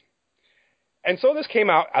Star Wars. And so this came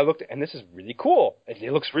out, I looked, and this is really cool.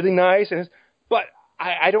 It looks really nice, but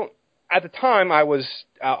I don't. At the time, I was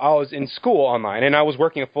in school online, and I was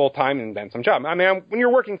working a full time and then some job. I mean, when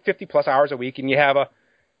you're working 50+ hours a week, and you have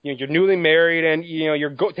you're newly married, and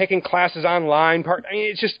you're taking classes online.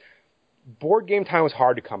 It's just board game time was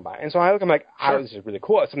hard to come by, and so I'm like, oh, this is really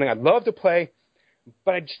cool. It's something I'd love to play,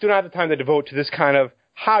 but I just don't have the time to devote to this kind of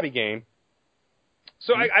hobby game.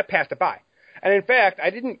 So I passed it by. And in fact, I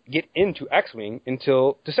didn't get into X-Wing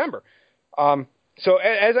until December. So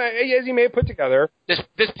as you may have put together... This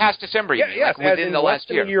past December, you mean? Yes, like within the last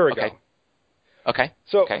year. A year ago. Okay.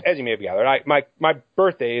 So as you may have gathered, my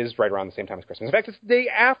birthday is right around the same time as Christmas. In fact, it's the day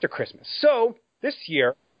after Christmas. So this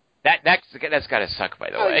year... That's got to suck, by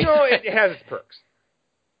the way. It has its perks.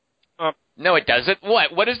 No, it doesn't.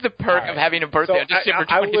 What is the perk of having a birthday on December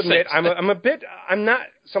 26th? I will admit, I'm not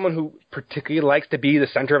someone who particularly likes to be the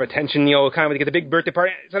center of attention, kind of get the big birthday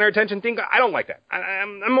party, center of attention thing. I don't like that.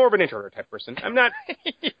 I'm more of an introvert type person. I'm not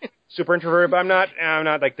super introverted, but I'm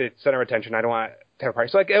not like the center of attention. I don't want to have a party.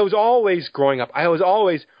 So like, it was always growing up, I was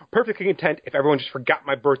always perfectly content if everyone just forgot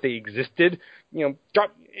my birthday existed, and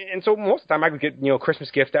so most of the time I would get, Christmas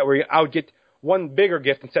gifts that were, I would get one bigger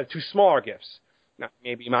gift instead of two smaller gifts. Now,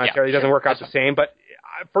 maybe monetarily doesn't work out the same, but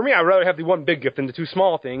for me, I'd rather have the one big gift than the two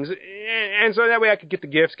small things, and so that way I could get the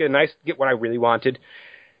gifts, get what I really wanted,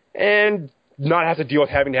 and not have to deal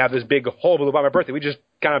with having to have this big hullabaloo about my birthday. We just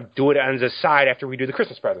kind of do it as a side after we do the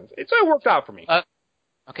Christmas presents. It worked out for me.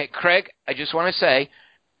 Okay, Craig, I just want to say,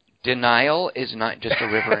 denial is not just a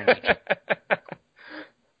river in Egypt.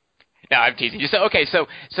 No, I'm teasing you.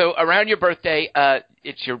 So around your birthday,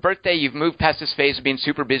 it's your birthday. You've moved past this phase of being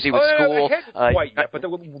super busy with school. I hadn't quite yet, but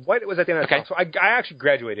what was at the end of the So I actually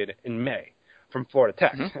graduated in May from Florida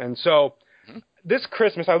Tech, and so this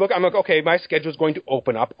Christmas I'm like, okay, my schedule is going to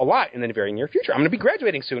open up a lot in the very near future. I'm going to be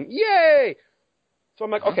graduating soon. Yay! So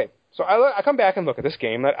I'm like, okay. So I come back and look at this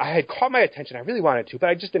game that I had caught my attention. I really wanted to, but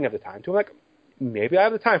I just didn't have the time to. I'm like, maybe I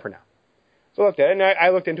have the time for now. So I looked at it, and I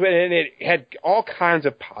looked into it, and it had all kinds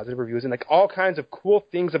of positive reviews and like all kinds of cool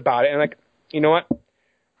things about it. And like, you know what?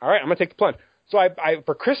 All right, I'm gonna take the plunge. So I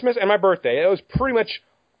for Christmas and my birthday, it was pretty much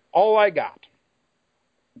all I got.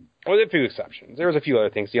 With a few exceptions, there was a few other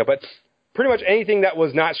things, but pretty much anything that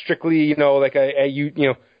was not strictly, like a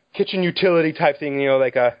kitchen utility type thing,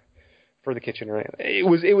 like a for the kitchen or anything.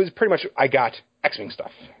 It was pretty much I got X-Wing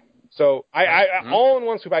stuff. So I all in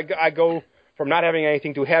one swoop. I go from not having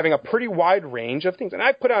anything to having a pretty wide range of things. And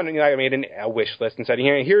I put on, I made a wish list and said,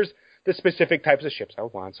 here's the specific types of ships I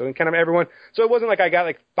want. So kind of everyone, so it wasn't like I got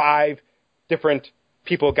like 5 different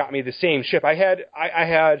people got me the same ship. I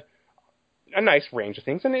had a nice range of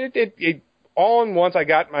things, and it all in once I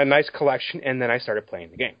got my nice collection, and then I started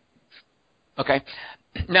playing the game. Okay.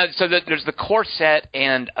 Now, so there's the core set,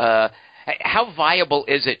 and how viable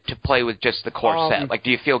is it to play with just the core set? Like,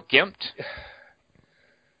 do you feel gimped?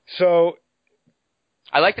 So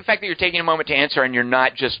I like the fact that you're taking a moment to answer and you're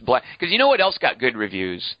not just because you know what else got good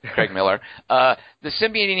reviews, Craig Miller? The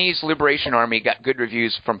Symbionese Liberation Army got good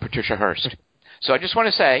reviews from Patricia Hearst. So I just want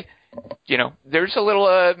to say, there's a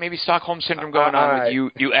little maybe Stockholm Syndrome going on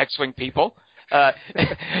with you X-Wing people.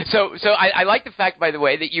 So I like the fact, by the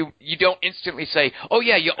way, that you don't instantly say, oh,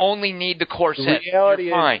 yeah, you only need the core set. The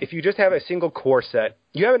reality is, if you just have a single core set,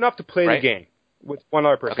 you have enough to play the game with one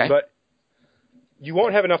other person, but you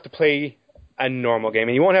won't have enough to play a normal game,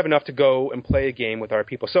 and you won't have enough to go and play a game with other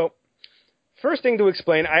people. So, first thing to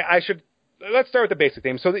explain, let's start with the basic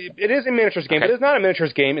theme. So, it is a miniatures game, but it's not a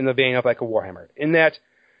miniatures game in the vein of like a Warhammer, in that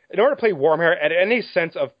in order to play Warhammer at any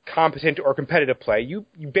sense of competent or competitive play, you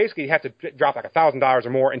basically have to drop like $1,000 or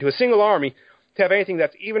more into a single army to have anything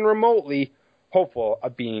that's even remotely hopeful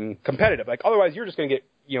of being competitive. Like, otherwise, you're just going to get,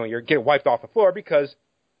 you're get wiped off the floor because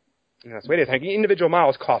that's the way it is. Like, individual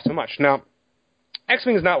models cost so much. Now,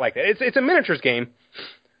 X-Wing is not like that. It's a miniatures game,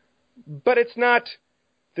 but it's not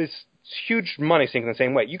this huge money sink in the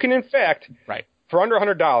same way. You can, in fact, for under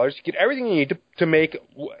 $100, you get everything you need to make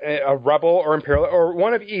a Rebel or Imperial or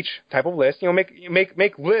one of each type of list.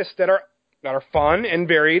 Make lists that are fun and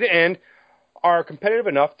varied and are competitive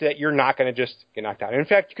enough that you're not going to just get knocked out. And in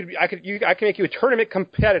fact, I can make you a tournament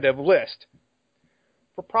competitive list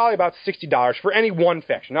for probably about $60 for any one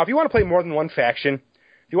faction. Now, if you want to play more than one faction,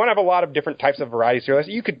 if you want to have a lot of different types of varieties,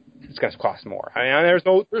 it's going to cost more. I mean, there's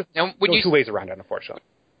no two ways around it, unfortunately.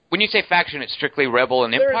 When you say faction, it's strictly Rebel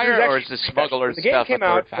and Empire, or is the Smugglers stuff? The game came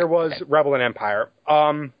out, there was Rebel and Empire.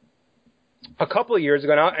 A couple of years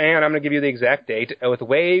ago now, and I'm going to give you the exact date, with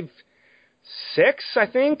Wave 6, I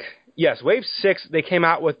think. Yes, Wave 6, they came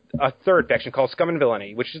out with a third faction called Scum and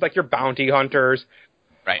Villainy, which is like your bounty hunters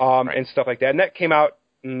and stuff like that. And that came out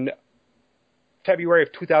in February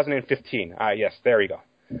of 2015. Yes, there you go.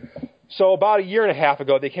 So about a year and a half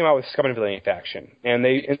ago, they came out with Scum and Villainy faction. And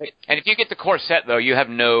if you get the core set, though, you have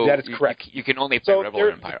no... That is correct. You can only play Rebel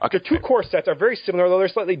or Empire. Okay, the two core sets are very similar, though they're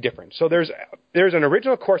slightly different. So there's an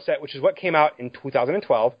original core set, which is what came out in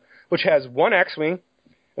 2012, which has one X-Wing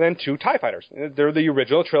and then two TIE Fighters. They're the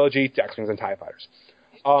original trilogy, X-Wings and TIE Fighters.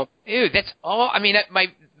 Dude, that's all... I mean,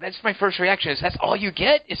 that's my first reaction, is that's all you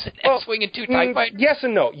get? Is an X-Wing and two TIE Fighters? Yes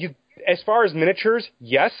and no. As far as miniatures,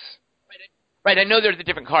 yes. Right, I know there's the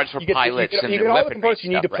different cards for pilots and you get all the components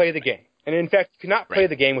you need to play the game. And in fact, you cannot play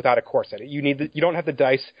the game without a core set. You don't have the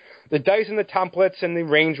dice. The dice and the templates and the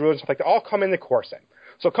range rules and stuff like that all come in the core set.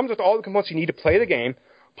 So it comes with all the components you need to play the game,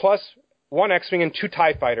 plus one X-Wing and two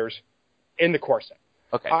TIE Fighters in the core set.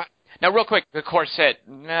 Okay. Now, real quick, the core set,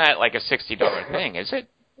 not like a $60 thing, is it?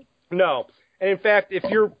 No. And in fact, if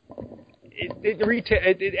you're...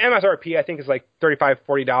 MSRP, I think, is like $35,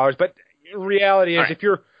 $40. But reality is, if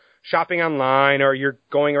you're shopping online or you're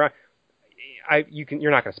going around,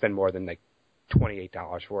 you're not going to spend more than like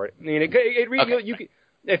 $28 for it. I mean,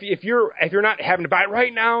 if you're not having to buy it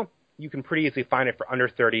right now, you can pretty easily find it for under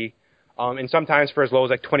 $30, and sometimes for as low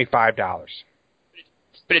as like $25.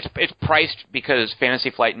 But it's priced because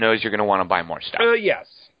Fantasy Flight knows you're going to want to buy more stuff. Yes.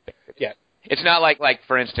 Yeah. It's not like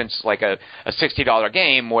for instance, like a $60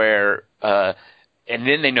 game where, and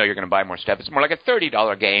then they know you're going to buy more stuff. It's more like a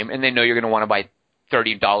 $30 game, and they know you're going to want to buy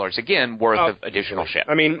 $30 again worth of additional shit.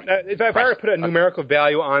 I mean, if I were to put a numerical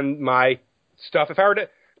value on my stuff, if I were to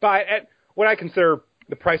buy at what I consider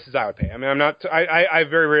the prices I would pay, I mean, I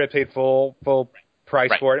very rarely paid full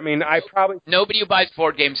price for it. I mean, nobody who buys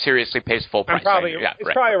board games seriously pays full price. Probably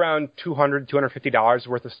around $200, $250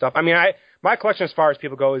 worth of stuff. I mean, my collection as far as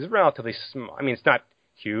people go is relatively small. I mean, it's not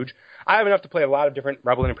huge. I have enough to play a lot of different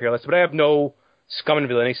Rebel and Imperialists, but I have no Scum and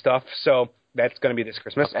Villainy stuff, so that's going to be this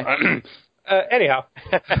Christmas. Okay. Anyhow,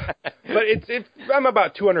 but I'm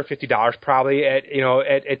about $250 probably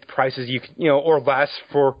at prices or less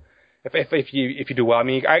for if you do well. I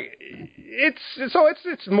mean,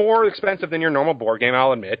 it's more expensive than your normal board game,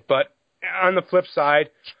 I'll admit. But on the flip side,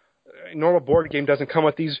 normal board game doesn't come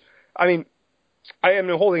with these. I mean, I am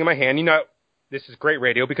holding in my hand. This is great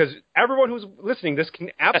radio because everyone who's listening to this can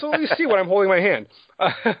absolutely see what I'm holding in my hand.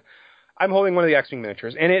 I'm holding one of the X-Wing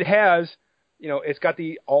miniatures, and it has. It's got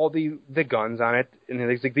all the guns on it, and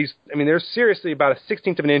there's like these. I mean, they're seriously about a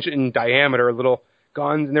 16th of an inch in diameter, little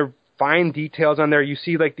guns, and they're fine details on there. You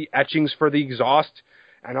see like the etchings for the exhaust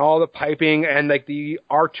and all the piping, and like the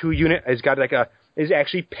R2 unit has got is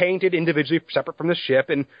actually painted individually, separate from the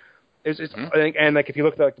ship, and and like if you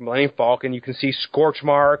look at like the Millennium Falcon, you can see scorch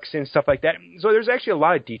marks and stuff like that. So there's actually a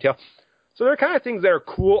lot of detail. So there are kind of things that are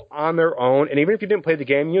cool on their own, and even if you didn't play the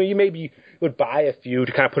game, you maybe would buy a few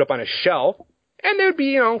to kind of put up on a shelf. And they would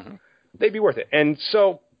be, they'd be worth it. And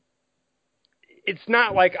so it's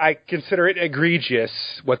not like I consider it egregious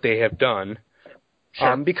what they have done.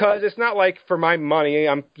 Sure. Because it's not like for my money,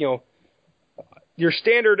 your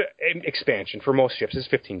standard expansion for most ships is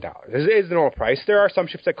 $15. This is the normal price. There are some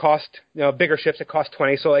ships that cost, bigger ships that cost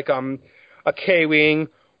 $20. So like a K-Wing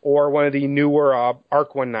or one of the newer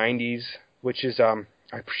ARC 190s, which is a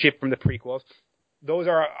ship from the prequels. Those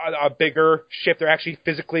are a bigger ship. They're actually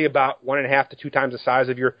physically about 1.5 to 2 times the size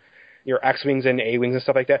of your X-Wings and A-Wings and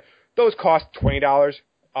stuff like that. Those cost $20.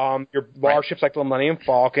 Your large ships like the Millennium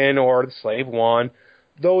Falcon or the Slave One,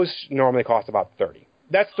 those normally cost about $30.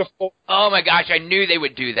 That's the full... Oh my gosh, I knew they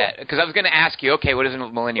would do that because I was going to ask you. Okay, what does a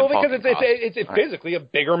Millennium Falcon cost? Because it's physically a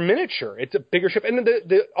bigger miniature. It's a bigger ship, and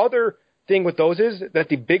the other thing with those is that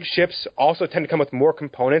the big ships also tend to come with more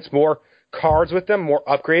components, more cards with them, more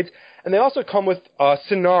upgrades, and they also come with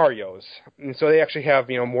scenarios. And so they actually have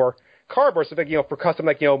more cardboard stuff, for custom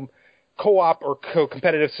co-op or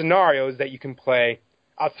competitive scenarios that you can play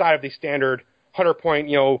outside of the standard 100-point,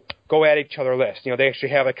 go at each other list. They actually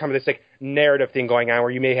have like kind of this like narrative thing going on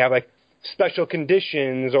where you may have like special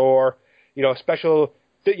conditions or special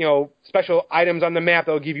special items on the map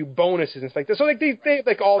that will give you bonuses and stuff like this. So like they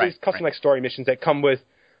like all these custom like story missions that come with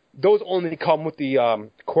those only come with the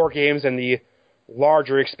core games and the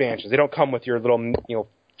larger expansions. They don't come with your little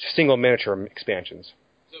single miniature expansions.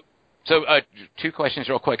 So 2 questions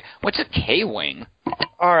real quick. What's a K-Wing?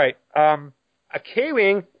 All right. A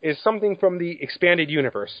K-Wing is something from the expanded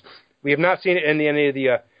universe. We have not seen it in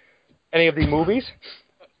any of the movies.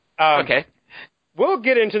 Okay. We'll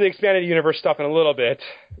get into the expanded universe stuff in a little bit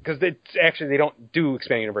because they don't do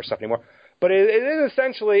expanded universe stuff anymore. But it is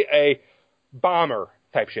essentially a bomber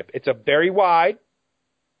type ship. It's a very wide.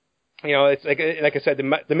 It's like I said,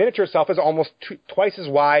 the miniature itself is almost twice as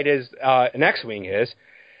wide as an X-Wing is.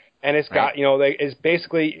 And it's got, it's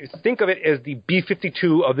basically, think of it as the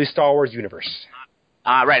B-52 of the Star Wars universe.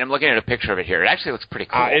 Right, I'm looking at a picture of it here. It actually looks pretty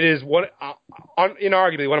cool. It is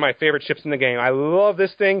inarguably one of my favorite ships in the game. I love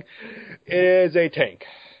this thing. It is a tank.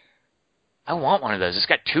 I want one of those. It's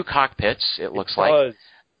got 2 cockpits, it looks like. It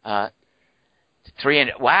does.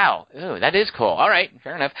 3 wow. Ooh, that is cool. All right,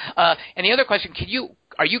 fair enough. And the other question,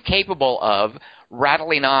 are you capable of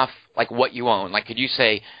rattling off like what you own? Like, could you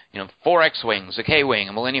say, 4 X-Wings, a K-Wing,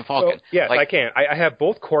 a Millennium Falcon? So, yes, I can. I have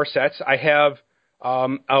both core sets. I have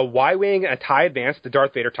a Y-Wing, a TIE Advanced, the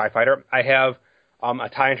Darth Vader TIE Fighter. I have a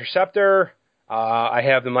TIE Interceptor. I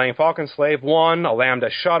have the Millennium Falcon Slave 1, a Lambda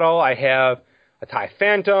Shuttle. I have a TIE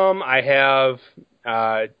Phantom. I have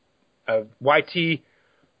a YT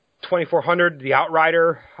 2400, the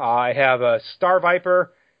Outrider. I have a Star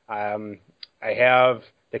Viper. I have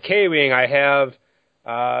the K-Wing. I have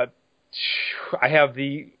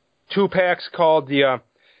the 2 packs called the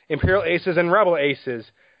Imperial Aces and Rebel Aces,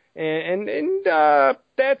 and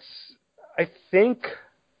that's, I think,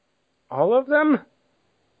 all of them.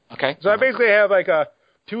 Okay. So I basically have like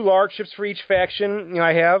 2 large ships for each faction.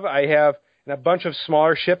 I have and a bunch of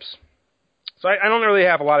smaller ships. So I don't really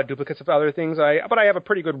have a lot of duplicates of other things. But I have a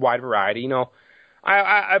pretty good wide variety.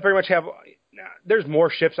 I pretty much have. There's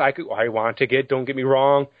more ships I want to get. Don't get me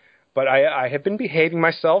wrong, but I have been behaving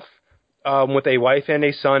myself with a wife and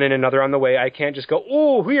a son and another on the way. I can't just go,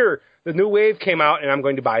 oh, here, the new wave came out and I'm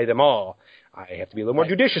going to buy them all. I have to be a little more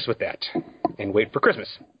judicious with that and wait for Christmas.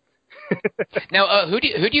 Now, who do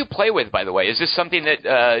you play with, by the way? Is this something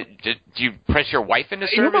that do you press your wife into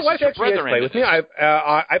service? My wife actually has played with me.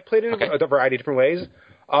 I played in a variety of different ways.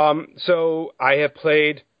 So I have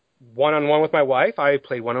played one-on-one with my wife. I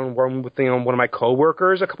played one-on-one with one of my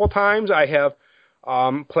coworkers a couple times. I have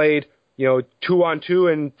played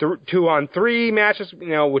 2-on-2 and 2-on-3 matches.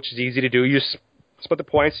 Which is easy to do. You just split the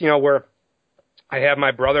points. Where I have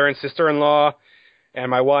my brother and sister-in-law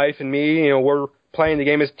and my wife and me. We're playing the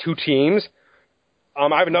game as 2 teams. I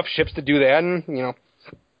have enough ships to do that, and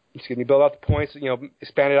build out the points.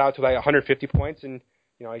 Expand it out to like 150 points, and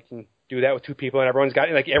I can do that with 2 people, and everyone's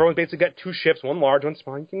basically got 2 ships, one large, one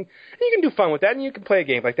small. You can do fun with that, and you can play a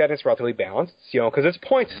game like that, and it's relatively balanced, because it's a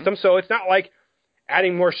point system, so it's not like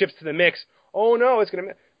adding more ships to the mix. Oh no,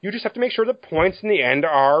 you just have to make sure the points in the end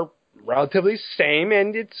are relatively same,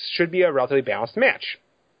 and it should be a relatively balanced match.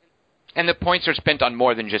 And the points are spent on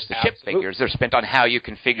more than just the ship figures. They're spent on how you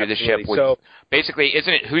configure the ship. So basically,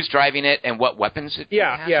 isn't it who's driving it and what weapons it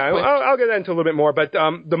has? Yeah. I'll get into a little bit more. But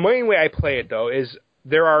the main way I play it, though, is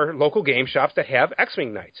there are local game shops that have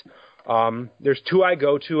X-Wing nights. There's 2 I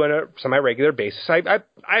go to on a semi-regular basis.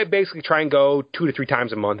 I basically try and go 2 to 3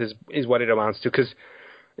 times a month is what it amounts to, because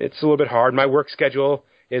it's a little bit hard. My work schedule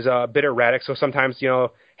is a bit erratic, so sometimes,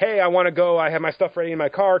 hey, I want to go. I have my stuff ready in my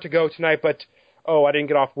car to go tonight, but I didn't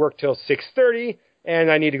get off work till 6:30,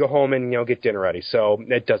 and I need to go home and get dinner ready. So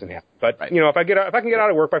it doesn't happen. But if I can get out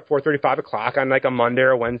of work by 4:30, 5 o'clock on like a Monday or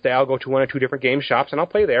a Wednesday, I'll go to 1 or 2 different game shops and I'll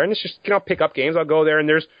play there. And it's just pick up games. I'll go there, and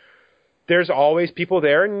there's always people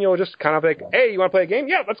there, and you'll just kind of like, hey, you want to play a game?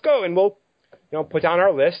 Yeah, let's go. And we'll put down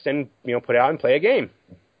our list and put it out and play a game.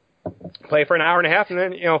 Play for an hour and a half, and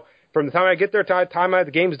then from the time I get there to the time the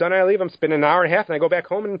game's done, I leave. I'm spending an hour and a half, and I go back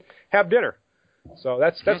home and have dinner. So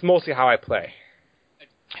that's mostly how I play.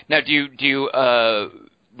 Now, do you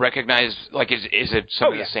recognize, like, is it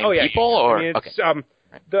some of the same people? Yeah. Or I mean, it's,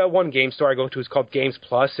 the one game store I go to is called Games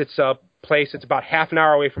Plus. It's a place that's about half an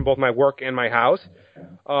hour away from both my work and my house.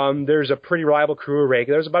 There's a pretty reliable crew of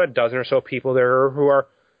regulars, about a dozen or so people there who are,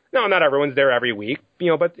 not everyone's there every week,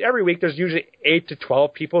 but every week there's usually 8 to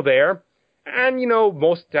 12 people there. And,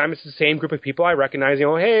 most of the time it's the same group of people I recognize,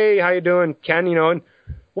 hey, how you doing, Ken, and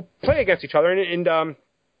we'll play against each other. And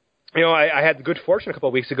I had the good fortune a couple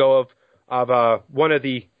of weeks ago of one of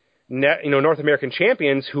the North American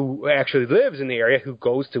champions who actually lives in the area, who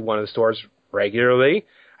goes to one of the stores regularly.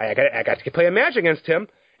 I got to play a match against him,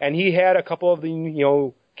 and he had a couple of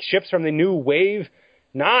the ships from the new Wave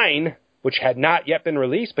 9, which had not yet been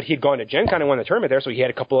released, but he'd gone to Gen Con and won the tournament there, so he had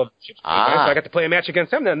a couple of ships. So I got to play a match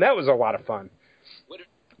against him, and that was a lot of fun.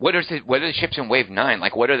 What are the ships in Wave 9?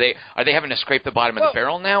 Like, what are they? Are they having to scrape the bottom of the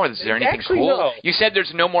barrel now? Or is there anything cool? No. You said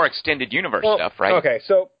there's no more extended universe stuff, right? Okay,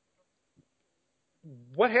 so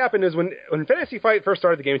what happened is when Fantasy Fight first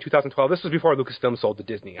started the game in 2012, this was before Lucasfilm sold to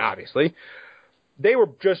Disney, obviously. They were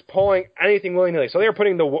just pulling anything willy-nilly. So they were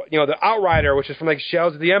putting the Outrider, which is from like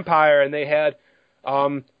Shells of the Empire, and they had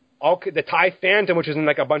the TIE Phantom, which is in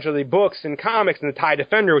like a bunch of the books and comics, and the TIE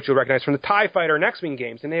Defender, which you'll recognize from the TIE Fighter and X-Wing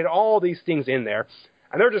games. And they had all these things in there.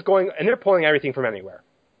 And they're just going, and they're pulling everything from anywhere.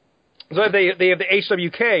 So they have the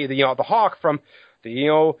HWK, the Hawk from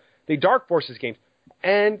the Dark Forces games,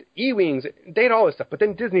 and E-Wings. They had all this stuff, but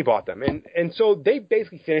then Disney bought them, and so they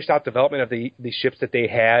basically finished out development of the ships that they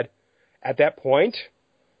had at that point.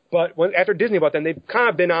 But after Disney bought them, they've kind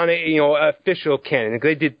of been on a official canon.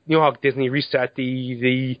 They did, how Disney reset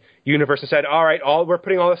the universe and said, all right, we're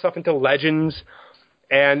putting all this stuff into Legends,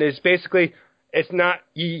 and it's basically. It's not,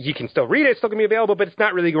 you can still read it, it's still going to be available, but it's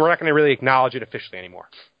not really, we're not going to really acknowledge it officially anymore.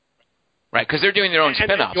 Right, because they're doing their own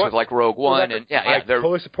spin-offs with like Rogue One, and I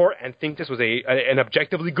totally support and think this was an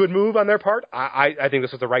objectively good move on their part. I think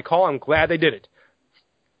this was the right call. I'm glad they did it.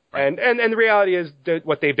 Right. And the reality is that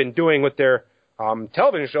what they've been doing with their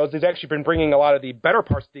television shows is actually been bringing a lot of the better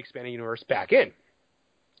parts of the expanded universe back in.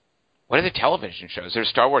 What are the television shows? There's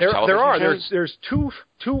Star Wars television shows? There are. There's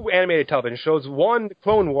two animated television shows. One,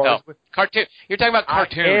 Clone Wars. No, cartoon. You're talking about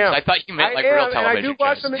cartoons. I thought you meant real television shows. I do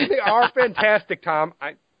watch them. They are fantastic, Tom.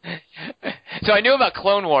 So I knew about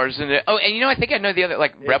Clone Wars. And I think I know the other,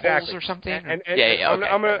 like Rebels or something? Okay. I'm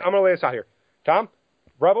going to lay this out here. Tom,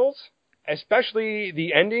 Rebels, especially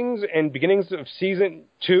the endings and beginnings of Season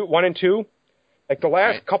 1 and 2, like the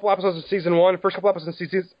last couple episodes of Season 1, first couple episodes of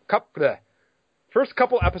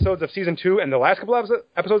Season 2 and the last couple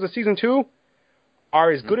episodes of Season 2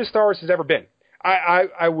 are as good as Star Wars has ever been. I'm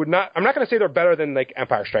not going to say they're better than like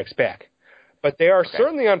Empire Strikes Back, but they are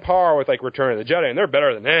certainly on par with like Return of the Jedi, and they're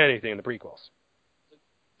better than anything in the prequels.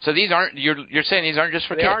 So these aren't, you're saying these aren't just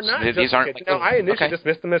for kids? They are not these just aren't for kids. Now, I initially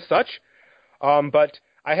dismissed them as such, but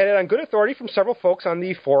I had it on good authority from several folks on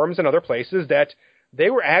the forums and other places that they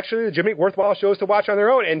were actually legitimate, worthwhile shows to watch on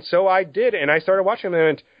their own, and so I did, and I started watching them,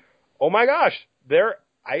 and oh my gosh,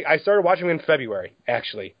 I started watching them in February,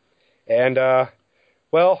 actually. And,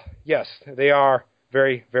 yes, they are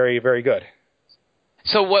very, very, very good.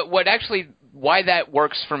 So why that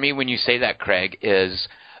works for me when you say that, Craig, is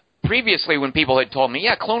previously when people had told me,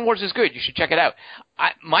 yeah, Clone Wars is good, you should check it out,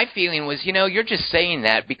 my feeling was, you're just saying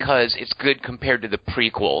that because it's good compared to the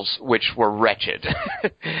prequels, which were wretched.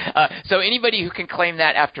 So anybody who can claim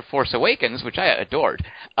that after Force Awakens, which I adored,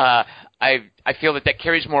 I feel that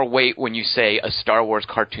carries more weight when you say a Star Wars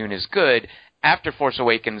cartoon is good after Force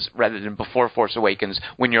Awakens rather than before Force Awakens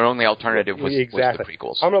when your only alternative was the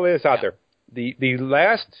prequels. I'm going to lay this out there. The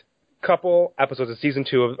last couple episodes of Season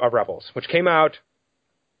 2 of Rebels, which came out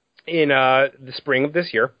in the spring of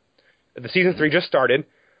this year, the Season 3 just started.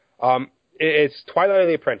 It's Twilight of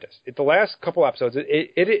the Apprentice. It's the last couple episodes.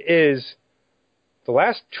 It is the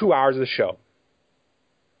last 2 hours of the show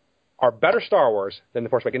are better Star Wars than The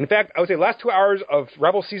Force Awakens. In fact, I would say the last 2 hours of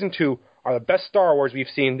Rebels Season 2 are the best Star Wars we've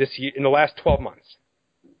seen this year in the last 12 months.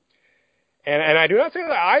 And I do not say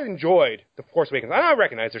that I enjoyed The Force Awakens. I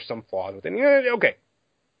recognize there's some flaws with it. Okay.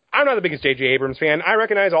 I'm not the biggest J.J. Abrams fan. I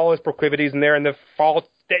recognize all his proclivities in there and the faults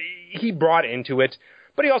that he brought into it.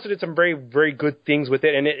 But he also did some very, very good things with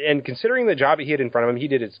it. And considering the job he had in front of him, he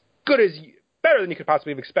did better than you could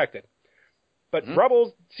possibly have expected. But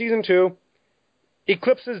Rebels Season 2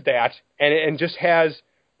 eclipses that and just has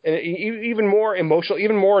an even more emotional,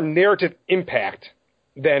 even more narrative impact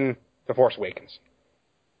than The Force Awakens.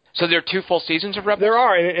 So there are 2 full seasons of Rebels? There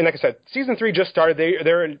are, and like I said, Season 3 just started.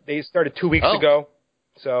 They started 2 weeks ago.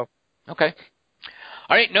 So okay.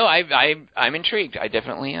 All right, no, I'm intrigued. I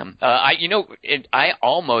definitely am. I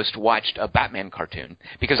almost watched a Batman cartoon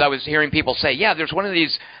because I was hearing people say, yeah, there's one of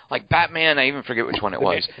these, like Batman, I even forget which one it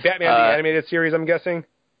was. Batman, the animated series, I'm guessing?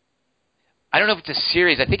 I don't know if it's a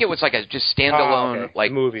series. I think it was like a just standalone,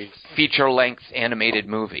 like movie, feature-length animated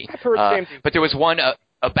movie. I've heard the same thing. But there was one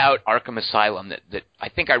about Arkham Asylum that I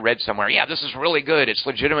think I read somewhere. Yeah, this is really good. It's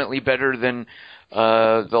legitimately better than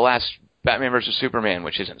the last Batman versus Superman,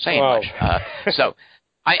 which isn't saying much. So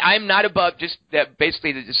I'm not above, just that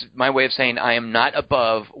basically this is my way of saying I am not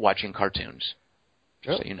above watching cartoons.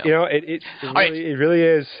 Just so you know. It really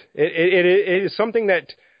is. It is something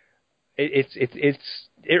that it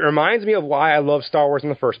reminds me of why I love Star Wars in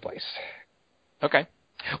the first place. Okay.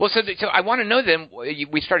 Well, so I want to know then.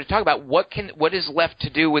 We started talking about what is left to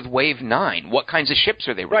do with Wave 9. What kinds of ships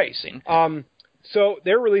are they releasing? Right. So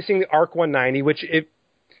they're releasing the ARC 190, which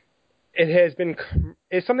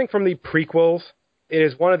it's something from the prequels. It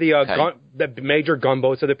is one of the the major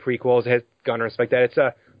gunboats of the prequels. It has gunner and stuff like that. It's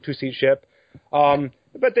a 2-seat ship.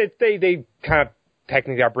 But they kind of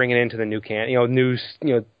technically are bringing it into the new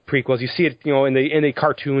prequels. You see it, in the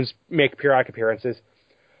cartoons, make periodic appearances.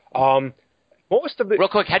 Most of the real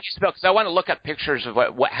quick, how do you spell? Because I want to look up pictures of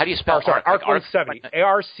what. How do you spell? ARC 170.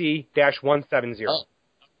 ARC-170. Oh.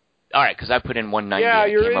 All right, because I put in 190. Yeah,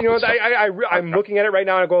 I'm looking at it right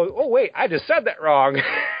now and I go, oh wait, I just said that wrong.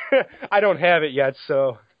 I don't have it yet,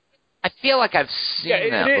 so. I feel like I've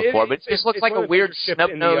seen that before, but it just looks like a weird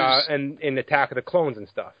snub nose. In Attack of the Clones and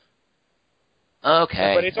stuff.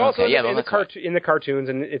 Okay. But it's also in the cartoons,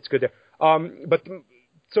 and it's good there.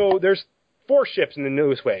 So there's 4 ships in the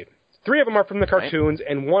newest wave. 3 of them are from the cartoons,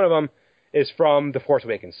 and 1 of them is from The Force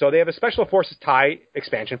Awakens. So they have a Special Forces TIE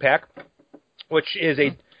expansion pack, which is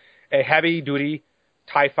a heavy-duty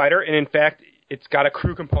TIE fighter, and in fact, it's got a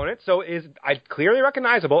crew component, so is clearly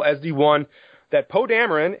recognizable as the one that Poe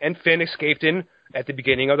Dameron and Finn escaped in at the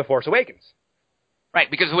beginning of The Force Awakens. Right,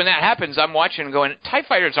 because when that happens, I'm watching and going, TIE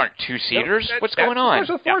fighters aren't 2-seaters. What's going on?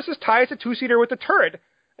 Special Forces TIE is a 2-seater with a turret,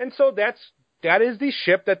 and so that is the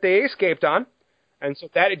ship that they escaped on. And so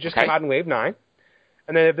that it just came out in Wave 9.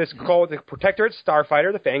 And then they have this called the Protectorate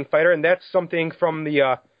Starfighter, the Fang Fighter, and that's something from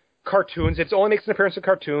the cartoons. It only makes an appearance in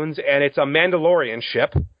cartoons, and it's a Mandalorian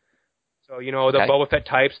ship. So, the Boba Fett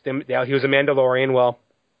types, he was a Mandalorian. Well,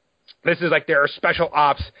 this is like their special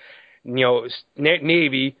ops,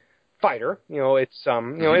 Navy fighter. It's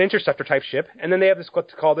an interceptor type ship. And then they have this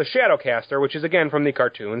what's called the Shadowcaster, which is again from the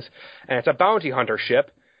cartoons, and it's a bounty hunter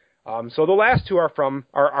ship. So the last 2 are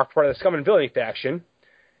part of the Scum and Villainy faction,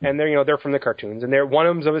 and they're from the cartoons, and one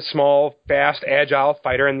of them's a small, fast, agile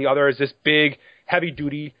fighter, and the other is this big,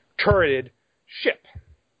 heavy-duty, turreted ship.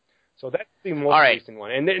 So that's the most recent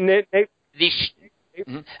one. And I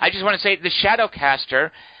just want to say the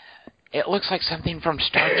Shadowcaster. It looks like something from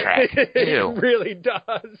Star Trek. Ew. It really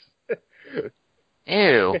does.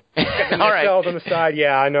 Ew. All right. On the side,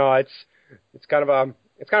 yeah, I know it's kind of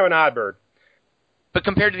an odd bird. But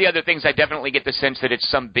compared to the other things, I definitely get the sense that it's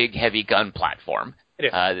some big, heavy gun platform. It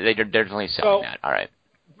is. They're definitely selling that. All right.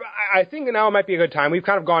 I think now might be a good time. We've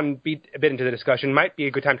kind of gone a bit into the discussion. Might be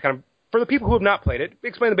a good time to kind of, for the people who have not played it,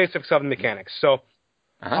 explain the basics of the mechanics. So,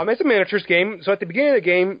 it's a miniatures game. So at the beginning of the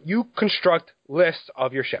game, you construct lists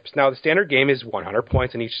of your ships. Now, the standard game is 100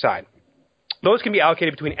 points on each side. Those can be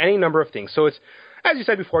allocated between any number of things. So it's, as you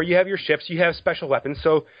said before, you have your ships, you have special weapons,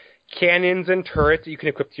 so cannons and turrets that you can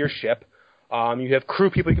equip to your ship. You have crew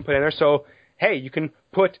people you can put in there. So, hey, you can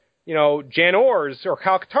put, Jan Ors or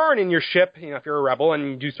Kyle Katarn in your ship, if you're a rebel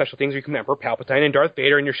and you do special things, or you can Emperor Palpatine and Darth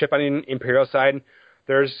Vader in your ship on the Imperial side.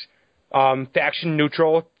 There's faction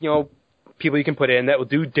neutral, people you can put in that will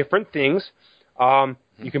do different things.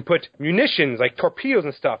 You can put munitions like torpedoes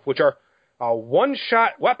and stuff, which are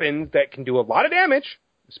one-shot weapons that can do a lot of damage,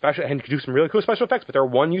 and can do some really cool special effects, but they're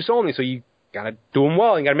one use only, so you gotta do them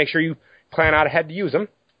well. You gotta make sure you plan out ahead to use them.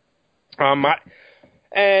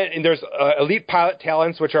 And there's elite pilot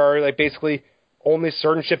talents, which are like basically only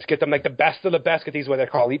certain ships get them, like the best of the best get these, what they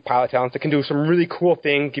call elite pilot talents, that can do some really cool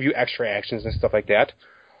things, give you extra actions and stuff like that.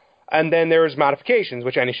 And then there's modifications,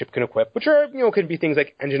 which any ship can equip, which are, can be things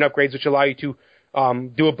like engine upgrades, which allow you to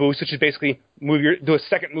do a boost, which is basically do a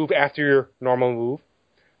second move after your normal move.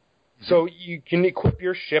 So you can equip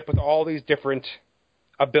your ship with all these different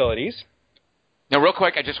abilities. Now, real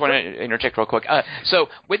quick, I just want to interject real quick. So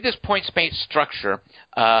with this points-based structure,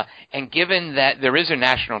 and given that there is a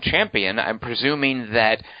national champion, I'm presuming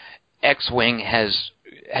that X-Wing has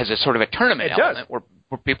a sort of a tournament element where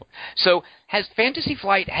people. So has Fantasy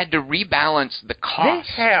Flight had to rebalance the cost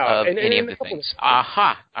of any of the things?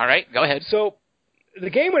 Aha! All right, go ahead. So the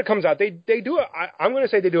game, when it comes out, they do I'm going to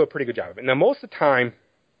say they do a pretty good job of it. Now, most of the time,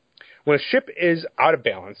 when a ship is out of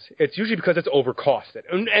balance, it's usually because it's overcosted.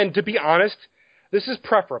 And to be honest, this is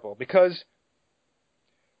preferable, because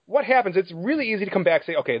what happens, it's really easy to come back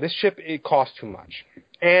and say, okay, this ship, it costs too much.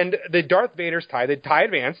 And the Darth Vader's TIE, the TIE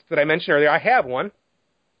Advanced that I mentioned earlier, I have one.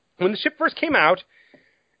 When the ship first came out,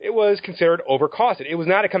 it was considered overcosted. It was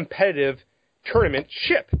not a competitive tournament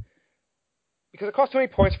ship, because it cost too many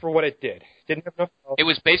points for what it did. It didn't have enough health. It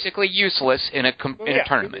was basically useless in a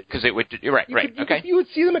tournament, because it would. Okay. You would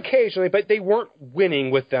see them occasionally, but they weren't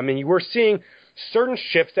winning with them, and you were seeing certain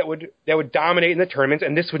ships that would dominate in the tournaments,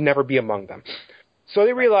 and this would never be among them. So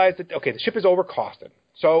they realized that, okay, the ship is overcosted.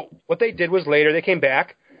 So what they did was later they came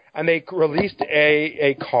back and they released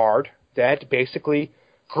a card that basically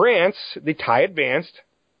grants the TIE Advanced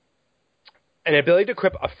an ability to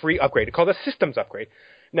equip a free upgrade called a systems upgrade.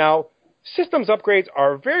 Now, systems upgrades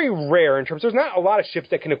are very rare in terms there's not a lot of ships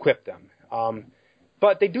that can equip them.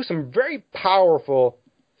 But they do some very powerful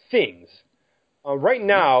things. Right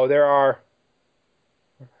now, there are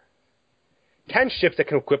 10 ships that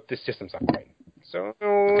can equip this systems upgrade. So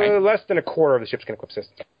less than a quarter of the ships can equip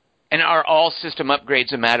systems. And are all system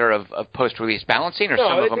upgrades a matter of post-release balancing, or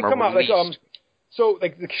some of them are released? So,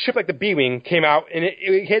 like the ship like the B-Wing came out, and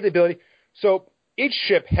it had the ability. So each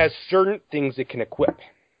ship has certain things it can equip.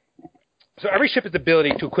 So every ship has the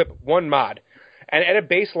ability to equip one mod, and at a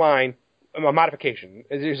baseline, a modification.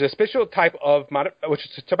 There's a special type of which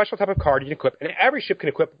is a special type of card you can equip, and every ship can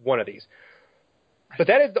equip one of these. But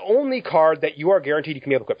that is the only card that you are guaranteed you can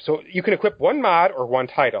be able to equip. So you can equip one mod or one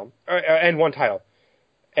title, and one title.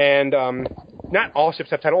 And not all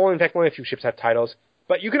ships have title. In fact, only a few ships have titles.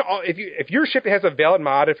 But you can, if your ship has a valid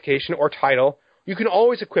modification or title, you can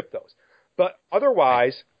always equip those. But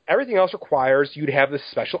otherwise, everything else requires you to have this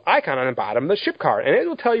special icon on the bottom of the ship card, and it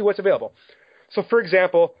will tell you what's available. So, for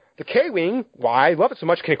example, the K-Wing, why I love it so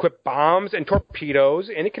much, can equip bombs and torpedoes,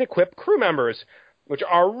 and it can equip crew members, which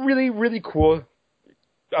are really, really cool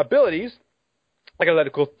abilities. Like I let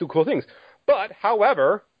it do cool things. But,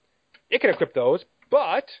 however, it can equip those.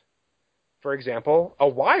 But, for example, a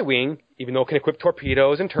Y-Wing, even though it can equip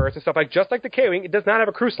torpedoes and turrets and stuff just like the K-Wing, it does not have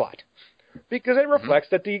a crew slot because it reflects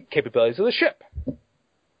that the capabilities of the ship.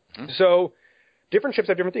 So, different ships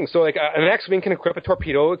have different things. So, like an X-Wing can equip a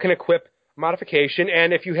torpedo, it can equip modification,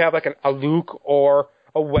 and if you have like a Luke or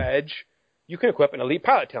a Wedge, you can equip an elite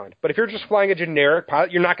pilot talent. But if you're just flying a generic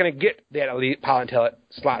pilot, you're not going to get that elite pilot talent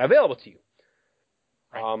slot available to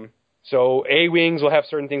you. So A-Wings will have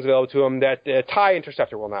certain things available to them that the TIE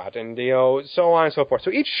Interceptor will not, and so on and so forth. So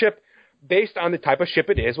each ship, based on the type of ship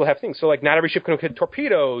it is, will have things. So like not every ship can equip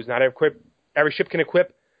torpedoes, not every ship can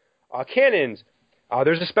equip cannons.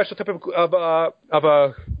 There's a special type of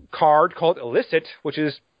a card called Illicit, which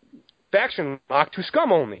is faction locked to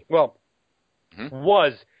Scum only. Well,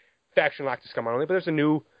 was faction locked to Scum only, but there's a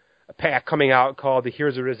new pack coming out called the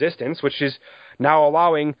Heroes of Resistance, which is now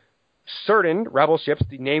allowing certain Rebel ships,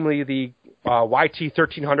 namely the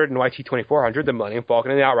YT-1300 and YT-2400, the Millennium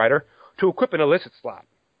Falcon and the Outrider, to equip an illicit slot.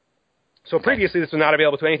 So previously this was not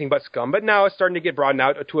available to anything but Scum, but now it's starting to get broadened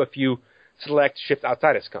out to a few select ships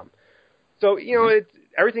outside of Scum. So,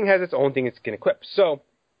 everything has its own thing it can equip. So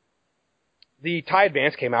the TIE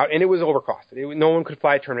Advance came out, and it was overcosted. No one could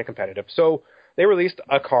fly tournament competitive. So they released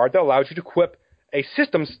a card that allows you to equip a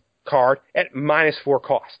systems card at -4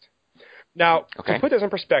 cost. Now, to put this in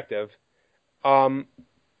perspective, a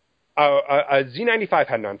Z-95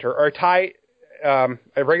 Headhunter or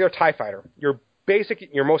a regular TIE fighter, your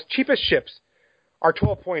most cheapest ships are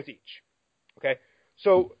 12 points each. Okay,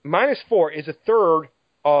 so -4 is a third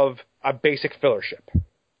of a basic filler ship.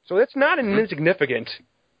 So that's not an insignificant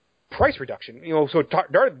price reduction. So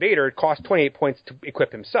Darth Vader costs 28 points to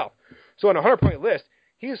equip himself. So on a 100-point list,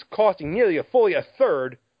 he's costing nearly fully a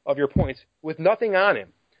third of your points with nothing on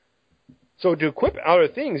him. So to equip other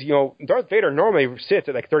things, Darth Vader normally sits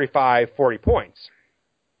at like 35, 40 points.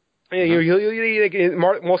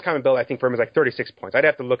 Most common build, I think, for him is like 36 points. I'd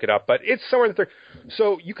have to look it up, but it's somewhere in the 30.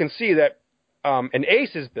 So you can see that an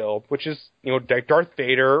Aces build, which is Darth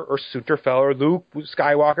Vader or Sunterfell or Luke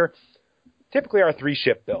Skywalker, typically are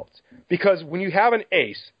 3-ship builds. Because when you have an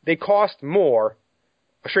Ace, they cost more,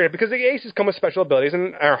 straight up, because the Aces come with special abilities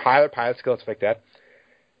and are higher pilot skills, stuff like that.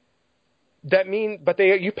 But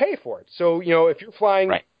you pay for it. So, if you're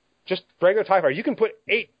flying just regular TIE fighters, you can put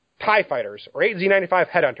 8 TIE fighters or 8 Z-95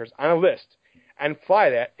 Headhunters on a list and fly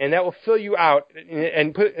that, and that will fill you out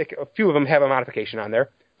and put a few of them have a modification on there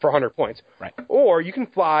for 100 points. Right. Or you can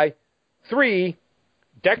fly 3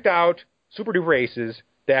 decked out super duper aces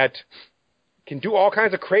that can do all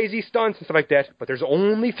kinds of crazy stunts and stuff like that, but there's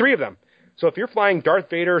only 3 of them. So if you're flying Darth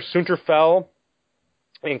Vader, Sunterfell,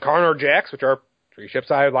 and Karnor Jax, which are 3 ships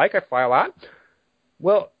I fly a lot.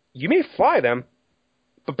 Well, you may fly them,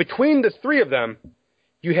 but between the 3 of them,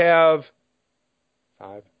 you have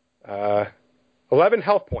 11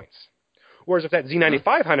 health points. Whereas if that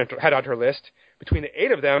Z-95 Headhunter list, between the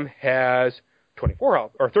 8 of them has 24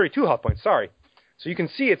 health, or 32 health points, sorry. So you can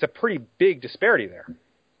see it's a pretty big disparity there.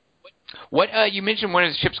 What you mentioned one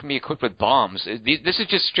of the ships can be equipped with bombs. This is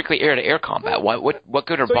just strictly air-to-air combat. What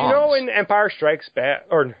good are bombs? So in Empire Strikes Back,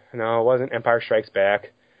 or no, it wasn't Empire Strikes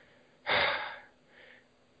Back.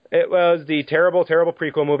 It was the terrible, terrible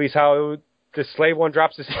prequel movies. How the slave one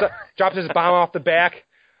drops his bomb off the back.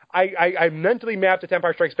 I mentally mapped the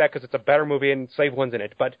Empire Strikes Back because it's a better movie and Slave One's in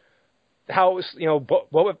it. But how,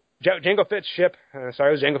 Jango Fett's ship, it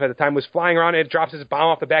was Jango Fett at the time, was flying around and it drops his bomb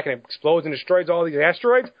off the back and it explodes and destroys all these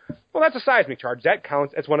asteroids. Well, that's a seismic charge. That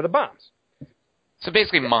counts as one of the bombs. So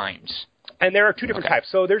basically mines. And there are two different types.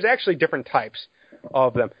 So there's actually different types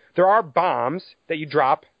of them. There are bombs that you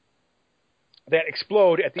drop that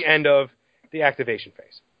explode at the end of the activation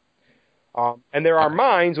phase. And there are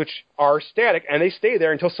mines which are static and they stay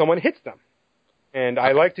there until someone hits them. And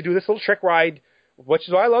I like to do this little trick where which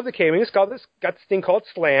is why I love the K-Wing. It's got this thing called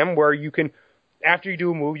Slam, where you can, after you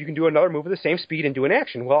do a move, you can do another move at the same speed and do an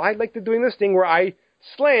action. Well, I like to doing this thing where I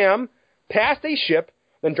slam past a ship,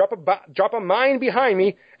 then drop a mine behind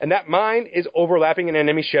me, and that mine is overlapping an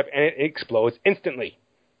enemy ship, and it explodes instantly.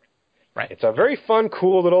 Right. It's a very fun,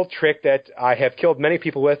 cool little trick that I have killed many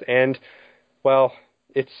people with, and, well,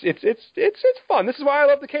 it's fun. This is why I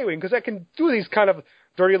love the K-Wing, because I can do these kind of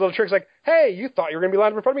dirty little tricks like, hey, you thought you were going to be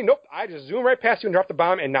lined up in front of me? Nope, I just zoom right past you and drop the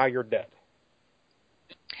bomb, and now you're dead.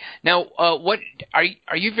 Now, what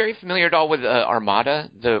are you very familiar at all with Armada,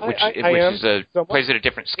 plays at a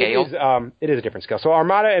different scale? It is a different scale. So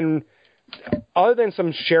Armada, and other than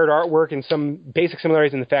some shared artwork and some basic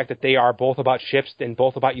similarities in the fact that they are both about ships and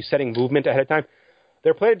both about you setting movement ahead of time,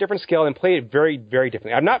 they're played at a different scale and played very, very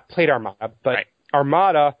differently. I've not played Armada, but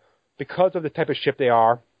Armada, because of the type of ship they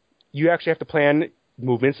are, you actually have to plan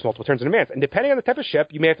movements multiple turns in advance. And depending on the type of ship,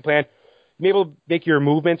 you may have to be able to make your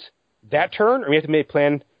movements that turn, or you have to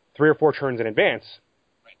plan 3 or 4 turns in advance.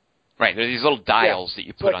 Right. There's these little dials that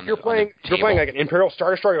you put on the table. You're playing like an Imperial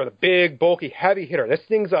Star Destroyer with a big, bulky, heavy hitter. This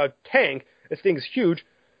thing's a tank. This thing's huge.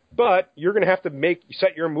 But you're going to have to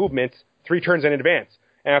set your movements 3 turns in advance.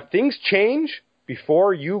 And if things change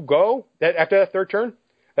before you go, after that 3rd turn,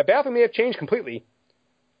 the battle may have changed completely.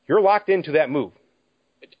 You're locked into that move.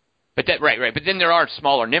 But But then there are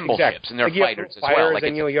smaller, nimble ships, and there are fighters as well.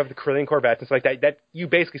 And you have the Corellian Corvettes and stuff like that. That you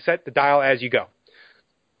basically set the dial as you go.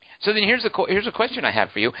 So then here's a question I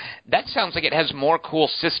have for you. That sounds like it has more cool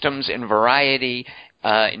systems and variety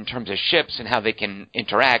in terms of ships and how they can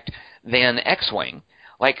interact than X-Wing.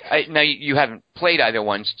 Now you haven't played either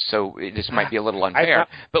one, so this might be a little unfair.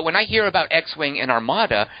 But when I hear about X-Wing and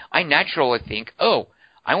Armada, I naturally think,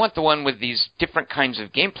 I want the one with these different kinds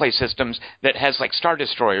of gameplay systems that has Star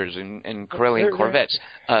Destroyers and Corellian Corvettes.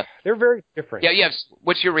 They're very different. Yeah, yes.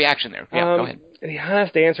 What's your reaction there? Yeah, go ahead. The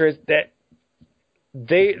honest answer is that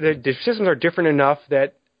the systems are different enough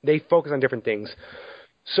that they focus on different things.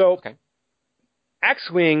 So,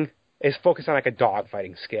 X-Wing is focused on a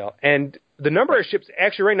dogfighting scale, and the number of ships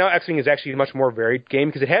actually right now, X-Wing is actually a much more varied game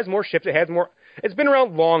because it has more ships. It's been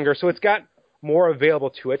around longer, so it's got more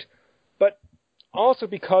available to it. But also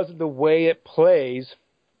because of the way it plays,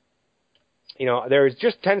 there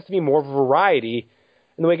just tends to be more variety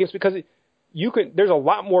in the way it games because there's a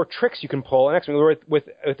lot more tricks you can pull in X-Wing. With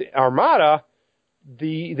Armada,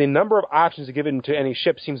 the number of options given to any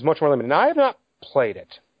ship seems much more limited. Now, I have not played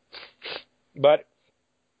it, but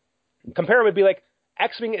compare it would be like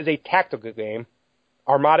X-Wing is a tactical game,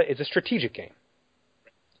 Armada is a strategic game.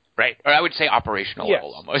 Right, or I would say operational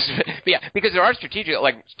level almost. But yeah, because there are strategic.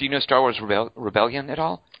 Do you know Star Wars Rebellion at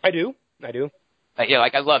all? I do.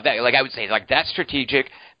 I love that. I would say that's strategic.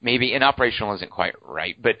 Maybe and operational isn't quite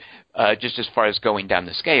right, but just as far as going down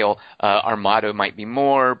the scale, Armada might be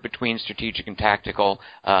more between strategic and tactical,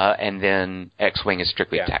 and then X-Wing is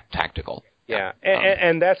strictly tactical. Yeah,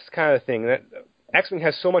 and that's kind of the thing that X-Wing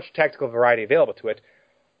has so much tactical variety available to it.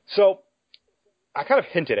 So I kind of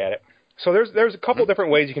hinted at it. So there's a couple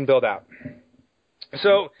different ways you can build out.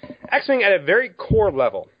 So X-Wing at a very core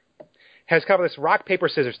level has kind of this rock, paper,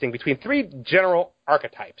 scissors thing between 3 general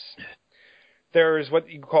archetypes. There's what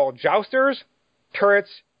you call jousters, turrets,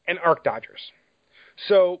 and arc dodgers.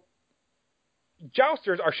 So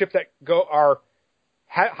jousters are ships that are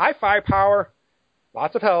high firepower,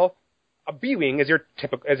 lots of health. A B-wing is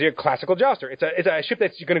your classical jouster. It's a ship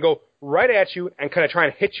that's going to go right at you and kind of try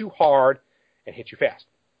and hit you hard and hit you fast.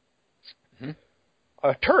 Mm-hmm.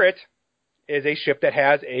 A turret is a ship that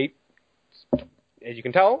has as you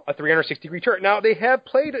can tell, a 360-degree turret. Now, they have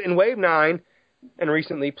played in Wave 9 and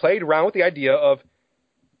recently played around with the idea of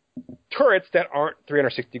turrets that aren't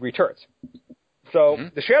 360-degree turrets. So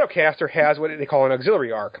the Shadowcaster has what they call an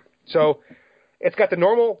auxiliary arc. So it's got the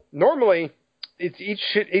normally each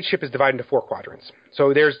ship is divided into 4 quadrants.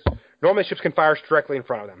 So normally ships can fire directly in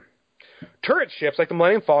front of them. Turret ships like the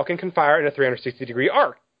Millennium Falcon can fire in a 360-degree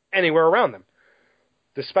arc anywhere around them.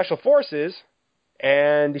 The Special Forces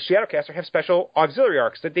and the Shadowcaster have special auxiliary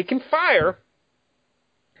arcs that they can fire,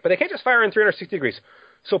 but they can't just fire in 360 degrees.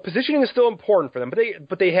 So positioning is still important for them,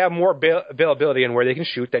 but they have more availability in where they can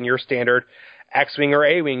shoot than your standard X-Wing or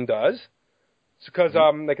A-Wing does. Because,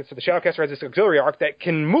 like I said, the Shadowcaster has this auxiliary arc that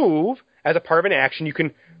can move as a part of an action. You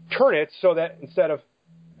can turn it so that instead of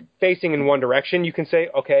facing in one direction, you can say,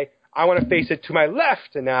 okay, I want to face it to my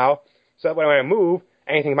left now, so that when I move,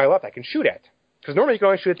 anything to my left I can shoot at. Because normally you can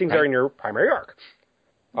only shoot at things that are in your primary arc.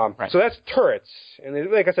 So that's turrets. And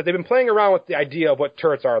like I said, they've been playing around with the idea of what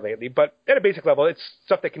turrets are lately, but at a basic level, it's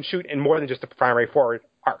stuff that can shoot in more than just the primary forward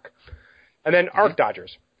arc. And then arc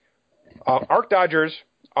dodgers. Arc dodgers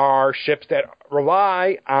are ships that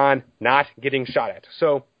rely on not getting shot at.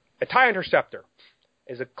 So a TIE Interceptor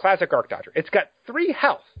is a classic arc dodger. It's got 3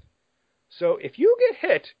 health. So if you get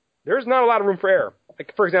hit, there's not a lot of room for error.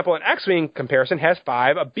 Like, for example, an X-Wing comparison has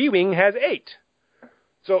 5, a B-Wing has 8.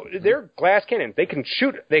 So they're glass cannons. They can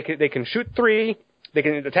shoot. They can shoot 3. They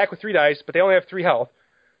can attack with 3 dice, but they only have 3 health.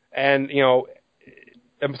 And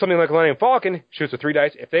something like a Millennium Falcon shoots with 3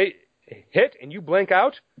 dice. If they hit and you blink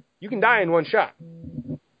out, you can die in one shot.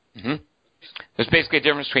 Mm-hmm. There's basically a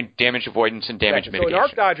difference between damage avoidance and damage mitigation. So an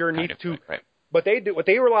arc dodger needs to. Right. What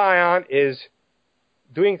they rely on is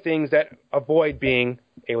doing things that avoid being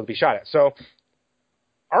able to be shot at. So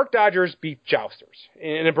arc dodgers beat jousters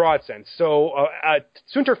in a broad sense. So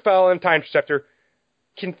Sunterfell and TIE Interceptor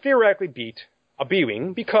can theoretically beat a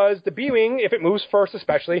B-Wing because the B-Wing, if it moves first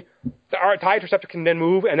especially, the TIE Interceptor can then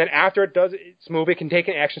move, and then after it does its move, it can take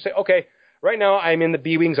an action and say, okay, right now I'm in the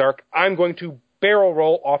B-Wing's arc. I'm going to barrel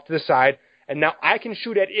roll off to the side, and now I can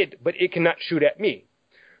shoot at it, but it cannot shoot at me.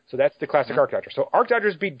 So that's the classic arc dodger. So arc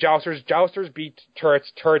dodgers beat jousters, jousters beat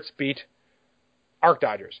turrets, turrets beat arc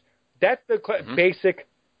dodgers. That's the basic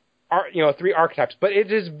 3 archetypes, but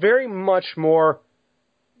it is very much more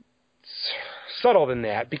subtle than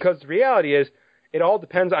that, because the reality is it all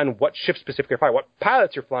depends on what ship specifically you're flying, what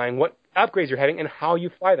pilots you're flying, what upgrades you're having, and how you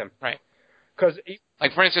fly them. Right. Because,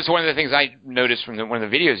 like, for instance, one of the things I noticed from one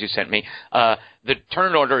of the videos you sent me, the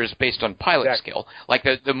turn order is based on pilot skill. Like,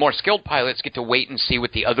 the more skilled pilots get to wait and see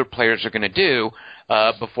what the other players are going to do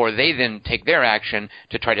before they then take their action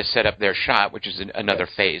to try to set up their shot, which is another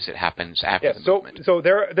phase that happens after the movement. So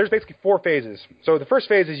there's basically 4 phases. So the first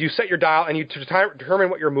phase is you set your dial and you determine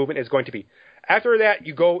what your movement is going to be. After that,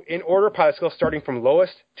 you go in order of pilot skill, starting from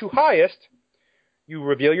lowest to highest. You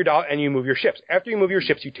reveal your dial and you move your ships. After you move your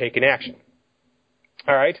ships, you take an action.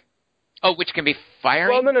 All right. Oh, which can be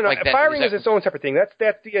firing? Well, no. Like firing is its own separate thing. That's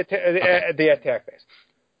the attack phase.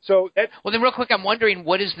 So well, then real quick, I'm wondering,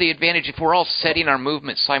 what is the advantage if we're all setting our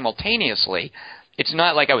movements simultaneously? It's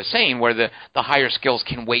not like I was saying where the higher skills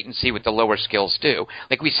can wait and see what the lower skills do.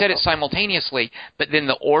 Like, we set it simultaneously, but then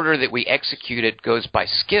the order that we execute it goes by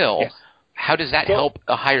skill. Yes. How does that help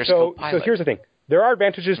a higher skill pilot? So here's the thing. There are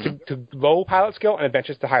advantages to low pilot skill and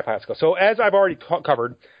advantages to high pilot skill. So as I've already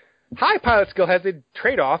covered, high pilot skill has the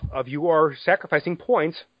trade-off of you are sacrificing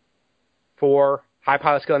points for high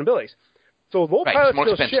pilot skill and abilities. So low pilot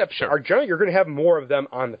skill ships are generally, you're going to have more of them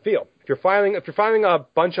on the field. If you're filing a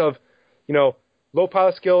bunch of, low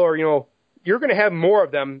pilot skill, or you're going to have more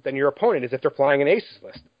of them than your opponent is if they're flying an aces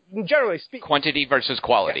list. Generally speaking, quantity versus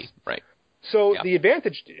quality, right? So the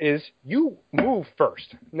advantage is you move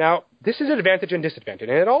first. Now, this is an advantage and disadvantage,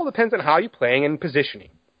 and it all depends on how you're playing and positioning.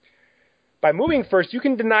 By moving first, you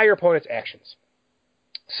can deny your opponent's actions.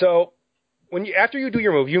 So after you do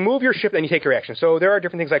your move, you move your ship, then you take your action. So there are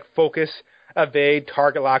different things like focus, evade,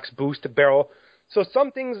 target locks, boost, barrel. So some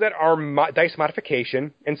things that are dice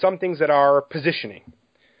modification, and some things that are positioning.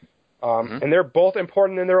 And they're both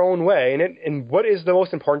important in their own way. And what is the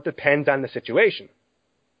most important depends on the situation.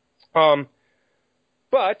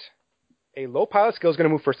 But a low pilot skill is going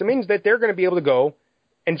to move first. It means that they're going to be able to go,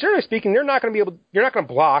 and generally speaking, you're not going to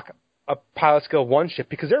block a pilot skill 1 ship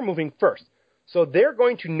because they're moving first. So they're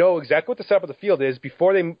going to know exactly what the setup of the field is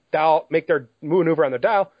before they make their maneuver on their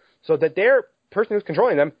dial, so that their person who's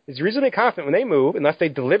controlling them is reasonably confident when they move, unless they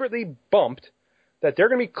deliberately bumped, that they're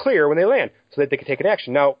going to be clear when they land so that they can take an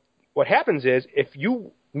action. Now, what happens is if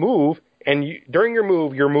you move and during your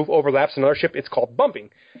move overlaps another ship, it's called bumping.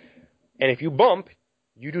 And if you bump,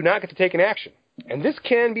 you do not get to take an action. And this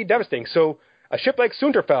can be devastating. So a ship like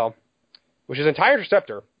Sunterfell, which is a TIE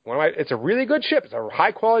Interceptor, it's a really good ship. It's a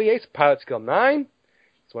high-quality ace, pilot skill 9.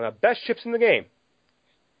 It's one of the best ships in the game.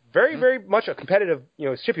 Very, very much a competitive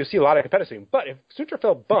ship. You'll see a lot of competitive. But if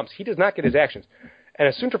Sunterfell bumps, he does not get his actions. And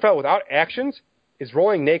a Sunterfell without actions is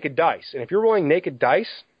rolling naked dice. And if you're rolling naked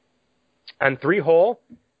dice on 3-hole,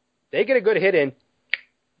 they get a good hit in,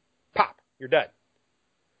 pop, you're dead.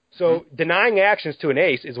 So denying actions to an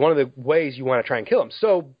ace is one of the ways you want to try and kill him.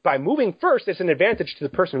 So by moving first, it's an advantage to the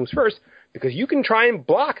person who's first because you can try and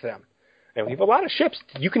block them. And we have a lot of ships.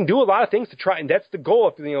 You can do a lot of things to try, and that's the goal.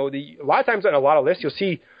 Of, a lot of times on a lot of lists, you'll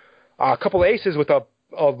see a couple aces with a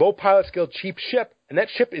low pilot skill, cheap ship, and that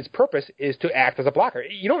ship's purpose is to act as a blocker.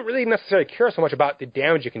 You don't really necessarily care so much about the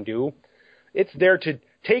damage you can do. It's there to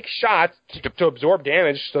take shots to absorb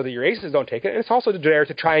damage so that your aces don't take it, and it's also there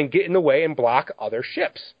to try and get in the way and block other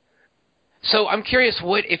ships. So I'm curious,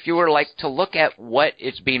 what if you were to look at what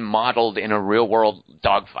is being modeled in a real-world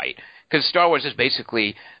dogfight? Because Star Wars is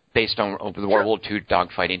basically based on the World War II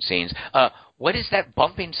dogfighting scenes. What is that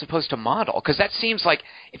bumping supposed to model? Because that seems like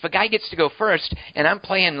if a guy gets to go first, and I'm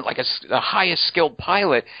playing the highest skilled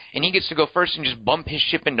pilot, and he gets to go first and just bump his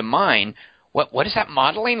ship into mine, what is that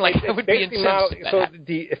modeling? That would be insane. So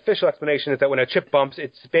the official explanation is that when a ship bumps,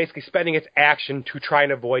 it's basically spending its action to try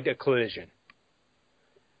and avoid a collision.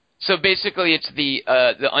 So basically, it's the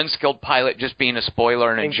unskilled pilot just being a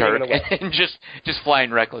spoiler and a jerk and just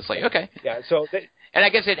flying recklessly. Okay. Yeah. And I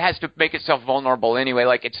guess it has to make itself vulnerable anyway.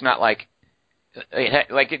 It's not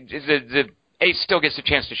the ace still gets a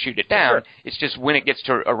chance to shoot it down. Sure. It's just when it gets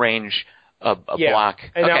to arrange a block.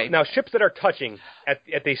 And okay. now ships that are touching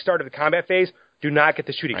at the start of the combat phase do not get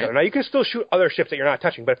to shoot each other. Now you can still shoot other ships that you're not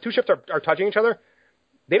touching, but if two ships are touching each other,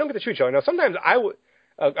 they don't get to shoot each other. Now sometimes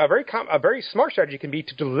a very smart strategy can be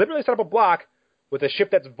to deliberately set up a block with a ship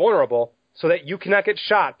that's vulnerable so that you cannot get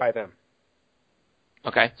shot by them.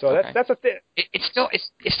 Okay. So that's a thing. It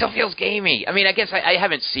still feels gamey. I mean, I guess I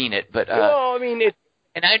haven't seen it, but well, I mean it.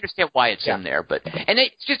 And I understand why it's in there, and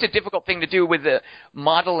it's just a difficult thing to do with the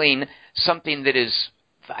modeling something that is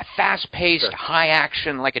fast-paced, sure. high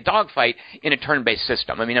action, like a dogfight in a turn-based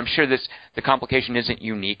system. I mean, I'm sure the complication isn't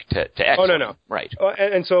unique to X. Oh no. Right.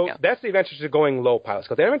 And so that's the advantage to going low pilot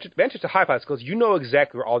skills. The advantage to high pilot skills, you know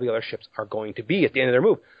exactly where all the other ships are going to be at the end of their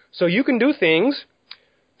move, so you can do things.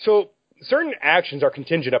 So certain actions are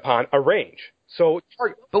contingent upon a range.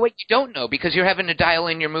 But wait, you don't know because you're having to dial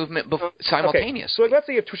in your movement simultaneously. Okay. So let's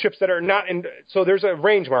say you have two ships that are not in. So there's a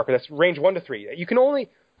range marker that's range 1 to 3. You can only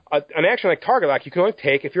an action like target lock you can only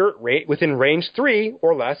take if you're within range 3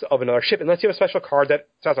 or less of another ship, unless you have a special card that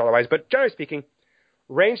says otherwise. But generally speaking,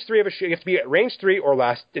 range 3 of a ship, you have to be at range 3 or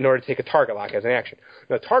less in order to take a target lock as an action.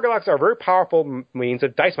 Now, target locks are a very powerful means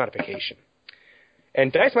of dice modification,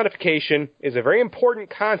 and dice modification is a very important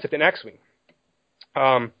concept in X-Wing.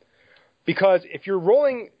 Because if you're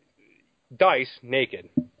rolling dice naked,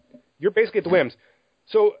 you're basically at the whims.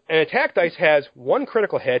 So an attack dice has 1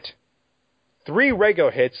 critical hit, 3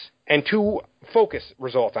 regular hits, and 2 focus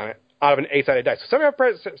results on it out of an 8-sided dice. So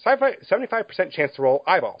 75% chance to roll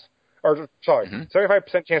eyeballs.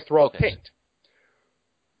 75% chance to roll paint.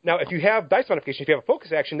 Now, if you have dice modification, if you have a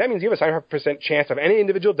focus action, that means you have a 75% chance of any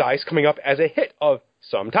individual dice coming up as a hit of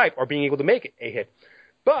some type or being able to make it a hit.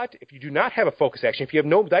 But if you do not have a focus action, if you have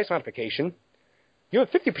no dice modification, you have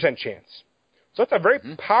a 50% chance. So that's a very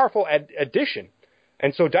powerful addition.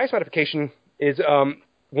 And so dice modification is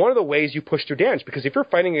one of the ways you push through damage, because if you're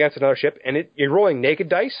fighting against another ship and you're rolling naked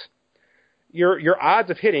dice, your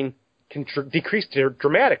odds of hitting can decrease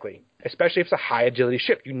dramatically, especially if it's a high agility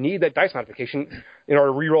ship. You need that dice modification in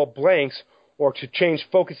order to reroll blanks or to change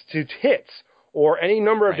focus to hits or any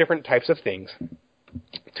number of different types of things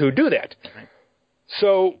to do that.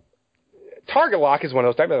 So target lock is one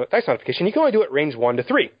of those types of dice modification. You can only do it range 1 to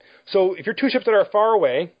 3. So if you're two ships that are far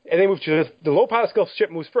away and they move to the low pilot skill ship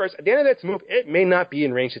moves first, at the end of its move, it may not be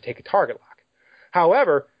in range to take a target lock.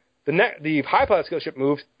 However, the high pilot skill ship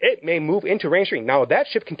moves, it may move into range 3. Now that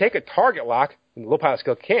ship can take a target lock, and the low pilot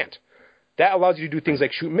skill can't. That allows you to do things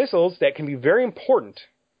like shoot missiles that can be very important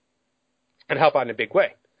and help out in a big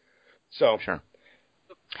way. So sure.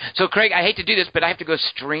 So, Craig, I hate to do this, but I have to go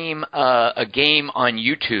stream a game on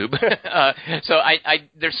YouTube. So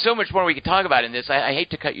there's so much more we could talk about in this. I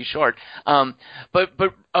hate to cut you short. But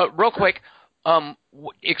real quick,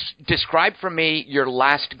 describe for me your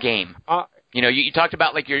last game. You talked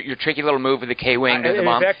about your tricky little move with the K-Wing and the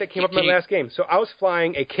bomb. In fact, that came up in my last game. So I was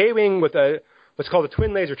flying a K-Wing with what's called a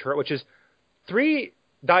twin laser turret, which is 3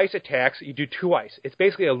 dice attacks. You do 2 ice. It's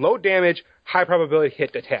basically a low damage, high probability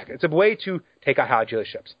hit attack. It's a way to take out high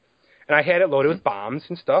agility ships. And I had it loaded with bombs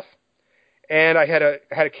and stuff. And I had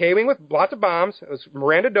a K-Wing with lots of bombs. It was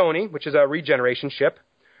Miranda Doney, which is a regeneration ship,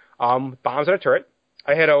 bombs and a turret.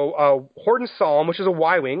 I had a Horden Psalm, which is a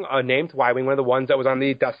Y-Wing, named Y-Wing, one of the ones that was on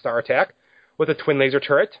the Death Star attack, with a twin laser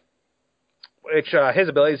turret, which his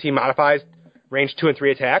abilities, he modifies range 2 and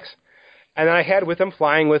 3 attacks. And then I had with him,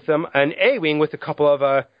 flying with him, an A-Wing with a couple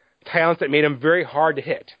of talents that made him very hard to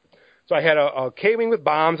hit. So I had a K-Wing with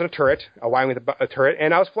bombs and a turret, a Y-Wing with a turret,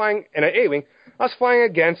 and I was flying, and an A-Wing, I was flying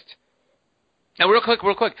against... Now, real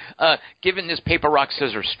quick, given this paper, rock,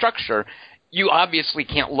 scissors structure, you obviously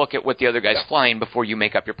can't look at what the other guy's flying before you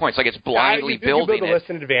make up your points. Like it's blindly building you build a list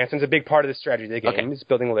in advance, and it's a big part of the strategy of the game. Is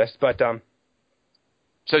building a list, but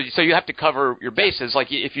so you have to cover your bases. Like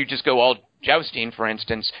if you just go all jousting, for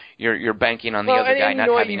instance, you're banking on the other guy not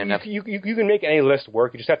having enough. You can make any list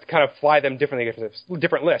work. You just have to kind of fly them differently,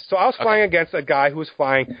 different lists. So I was flying against a guy who was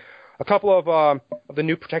flying a couple of the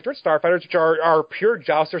new Protectorate Starfighters, which are pure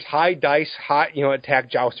jousters, high dice, hot attack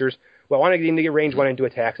jousters. Well, I wanted him to get range 1 into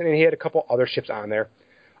attacks, and then he had a couple other ships on there.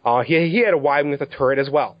 He had a Y-wing with a turret as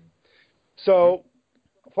well. So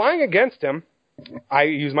flying against him, I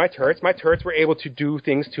used my turrets. My turrets were able to do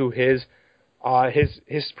things to his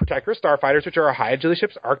Protectorate Starfighters, which are high agility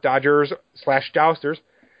ships, Arc Dodgers / Jousters,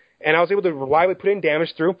 and I was able to reliably put in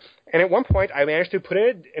damage through. And at one point, I managed to put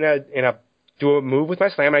it do a move with my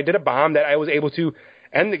slam. And I did a bomb that I was able to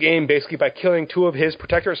end the game basically by killing 2 of his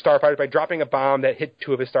Protectorate Starfighters by dropping a bomb that hit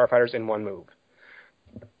 2 of his Starfighters in one move.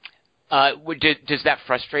 Does that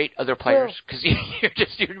frustrate other players? Because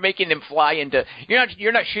you're making them fly into.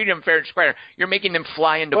 You're not shooting them fair and square. You're making them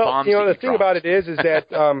fly into bombs. The thing about it is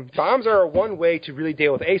that bombs are one way to really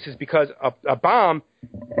deal with aces because a bomb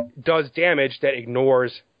does damage that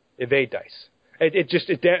ignores evade dice. I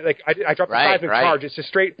dropped a 5 in charge. It's just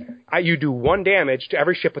straight. You do 1 damage to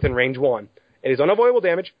every ship within range 1. It is unavoidable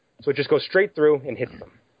damage, so it just goes straight through and hits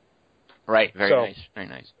them. Right, very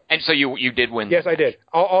nice. And so you did win. Yes, I did.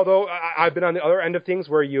 Although I've been on the other end of things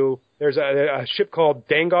where there's a ship called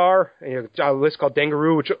Dengar, a list called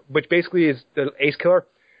Dangaroo, which basically is the ace killer.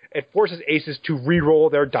 It forces aces to re-roll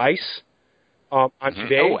their dice on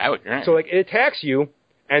evade. Right. So it attacks you,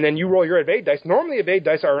 and then you roll your evade dice. Normally evade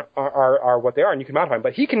dice are what they are, and you can modify them,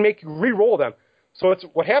 but he can make you re-roll them. So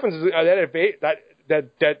what happens is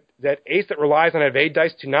that ace that relies on evade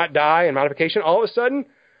dice to not die and modification, all of a sudden,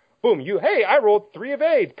 boom, I rolled 3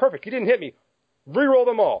 evade. Perfect, you didn't hit me. Reroll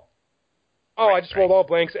them all. I just rolled all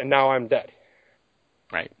blanks, and now I'm dead.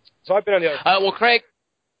 Right. So I've been on the other well, Craig,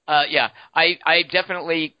 I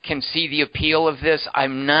definitely can see the appeal of this.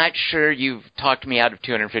 I'm not sure you've talked me out of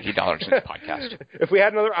 $250 in the podcast. If we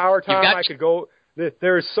had another hour time, I could go.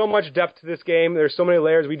 There's so much depth to this game. There's so many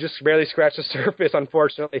layers. We just barely scratched the surface,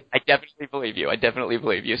 unfortunately. I definitely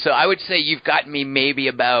believe you. So I would say you've gotten me maybe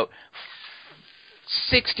about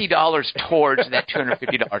 $60 towards that $250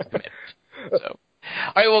 commitment. So,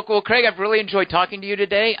 all right. Well, Craig, I've really enjoyed talking to you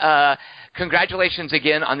today. Congratulations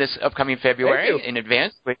again on this upcoming February in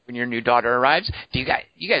advance when your new daughter arrives. You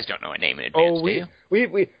guys don't know a name in advance, do you?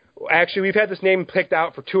 We've had this name picked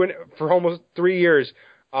out for almost 3 years.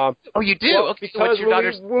 You do? Well, okay. Because what's your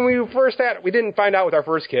daughter's... when we first we didn't find out with our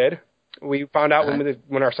first kid. We found out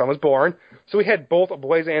when our son was born. So we had both a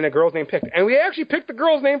boy's and a girl's name picked. And we actually picked the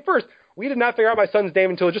girl's name first. We did not figure out my son's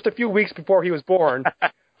name until just a few weeks before he was born.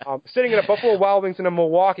 Sitting in a Buffalo Wild Wings in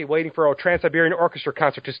Milwaukee waiting for a Trans-Siberian Orchestra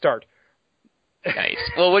concert to start. Nice.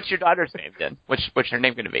 Well, what's your daughter's name then? What's her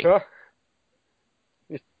name going to be?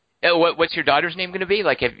 What's your daughter's name going to be?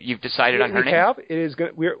 Like, have you've decided on her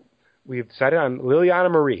name? We've decided on Liliana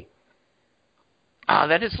Marie. Oh,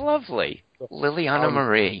 that is lovely. Liliana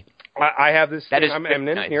Marie. I have this thing I'm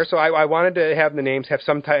eminent here, so I wanted to have the names have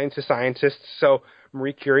some ties to scientists. So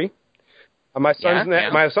Marie Curie. My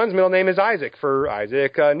son's middle name is Isaac for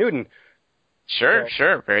Isaac Newton. Sure.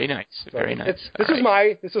 Very nice. Very nice. This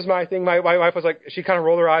was my thing. My wife was like, she kind of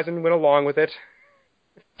rolled her eyes and went along with it.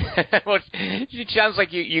 Well, it sounds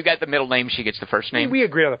like you got the middle name. She gets the first name. We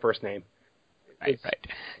agreed on the first name. Right.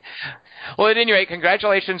 Well, at any rate,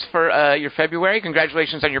 congratulations for your February.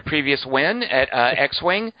 Congratulations on your previous win at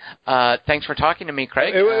X-Wing. Thanks for talking to me,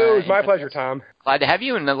 Craig. It was my pleasure, Tom. Glad to have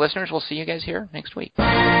you, and the listeners will see you guys here next week.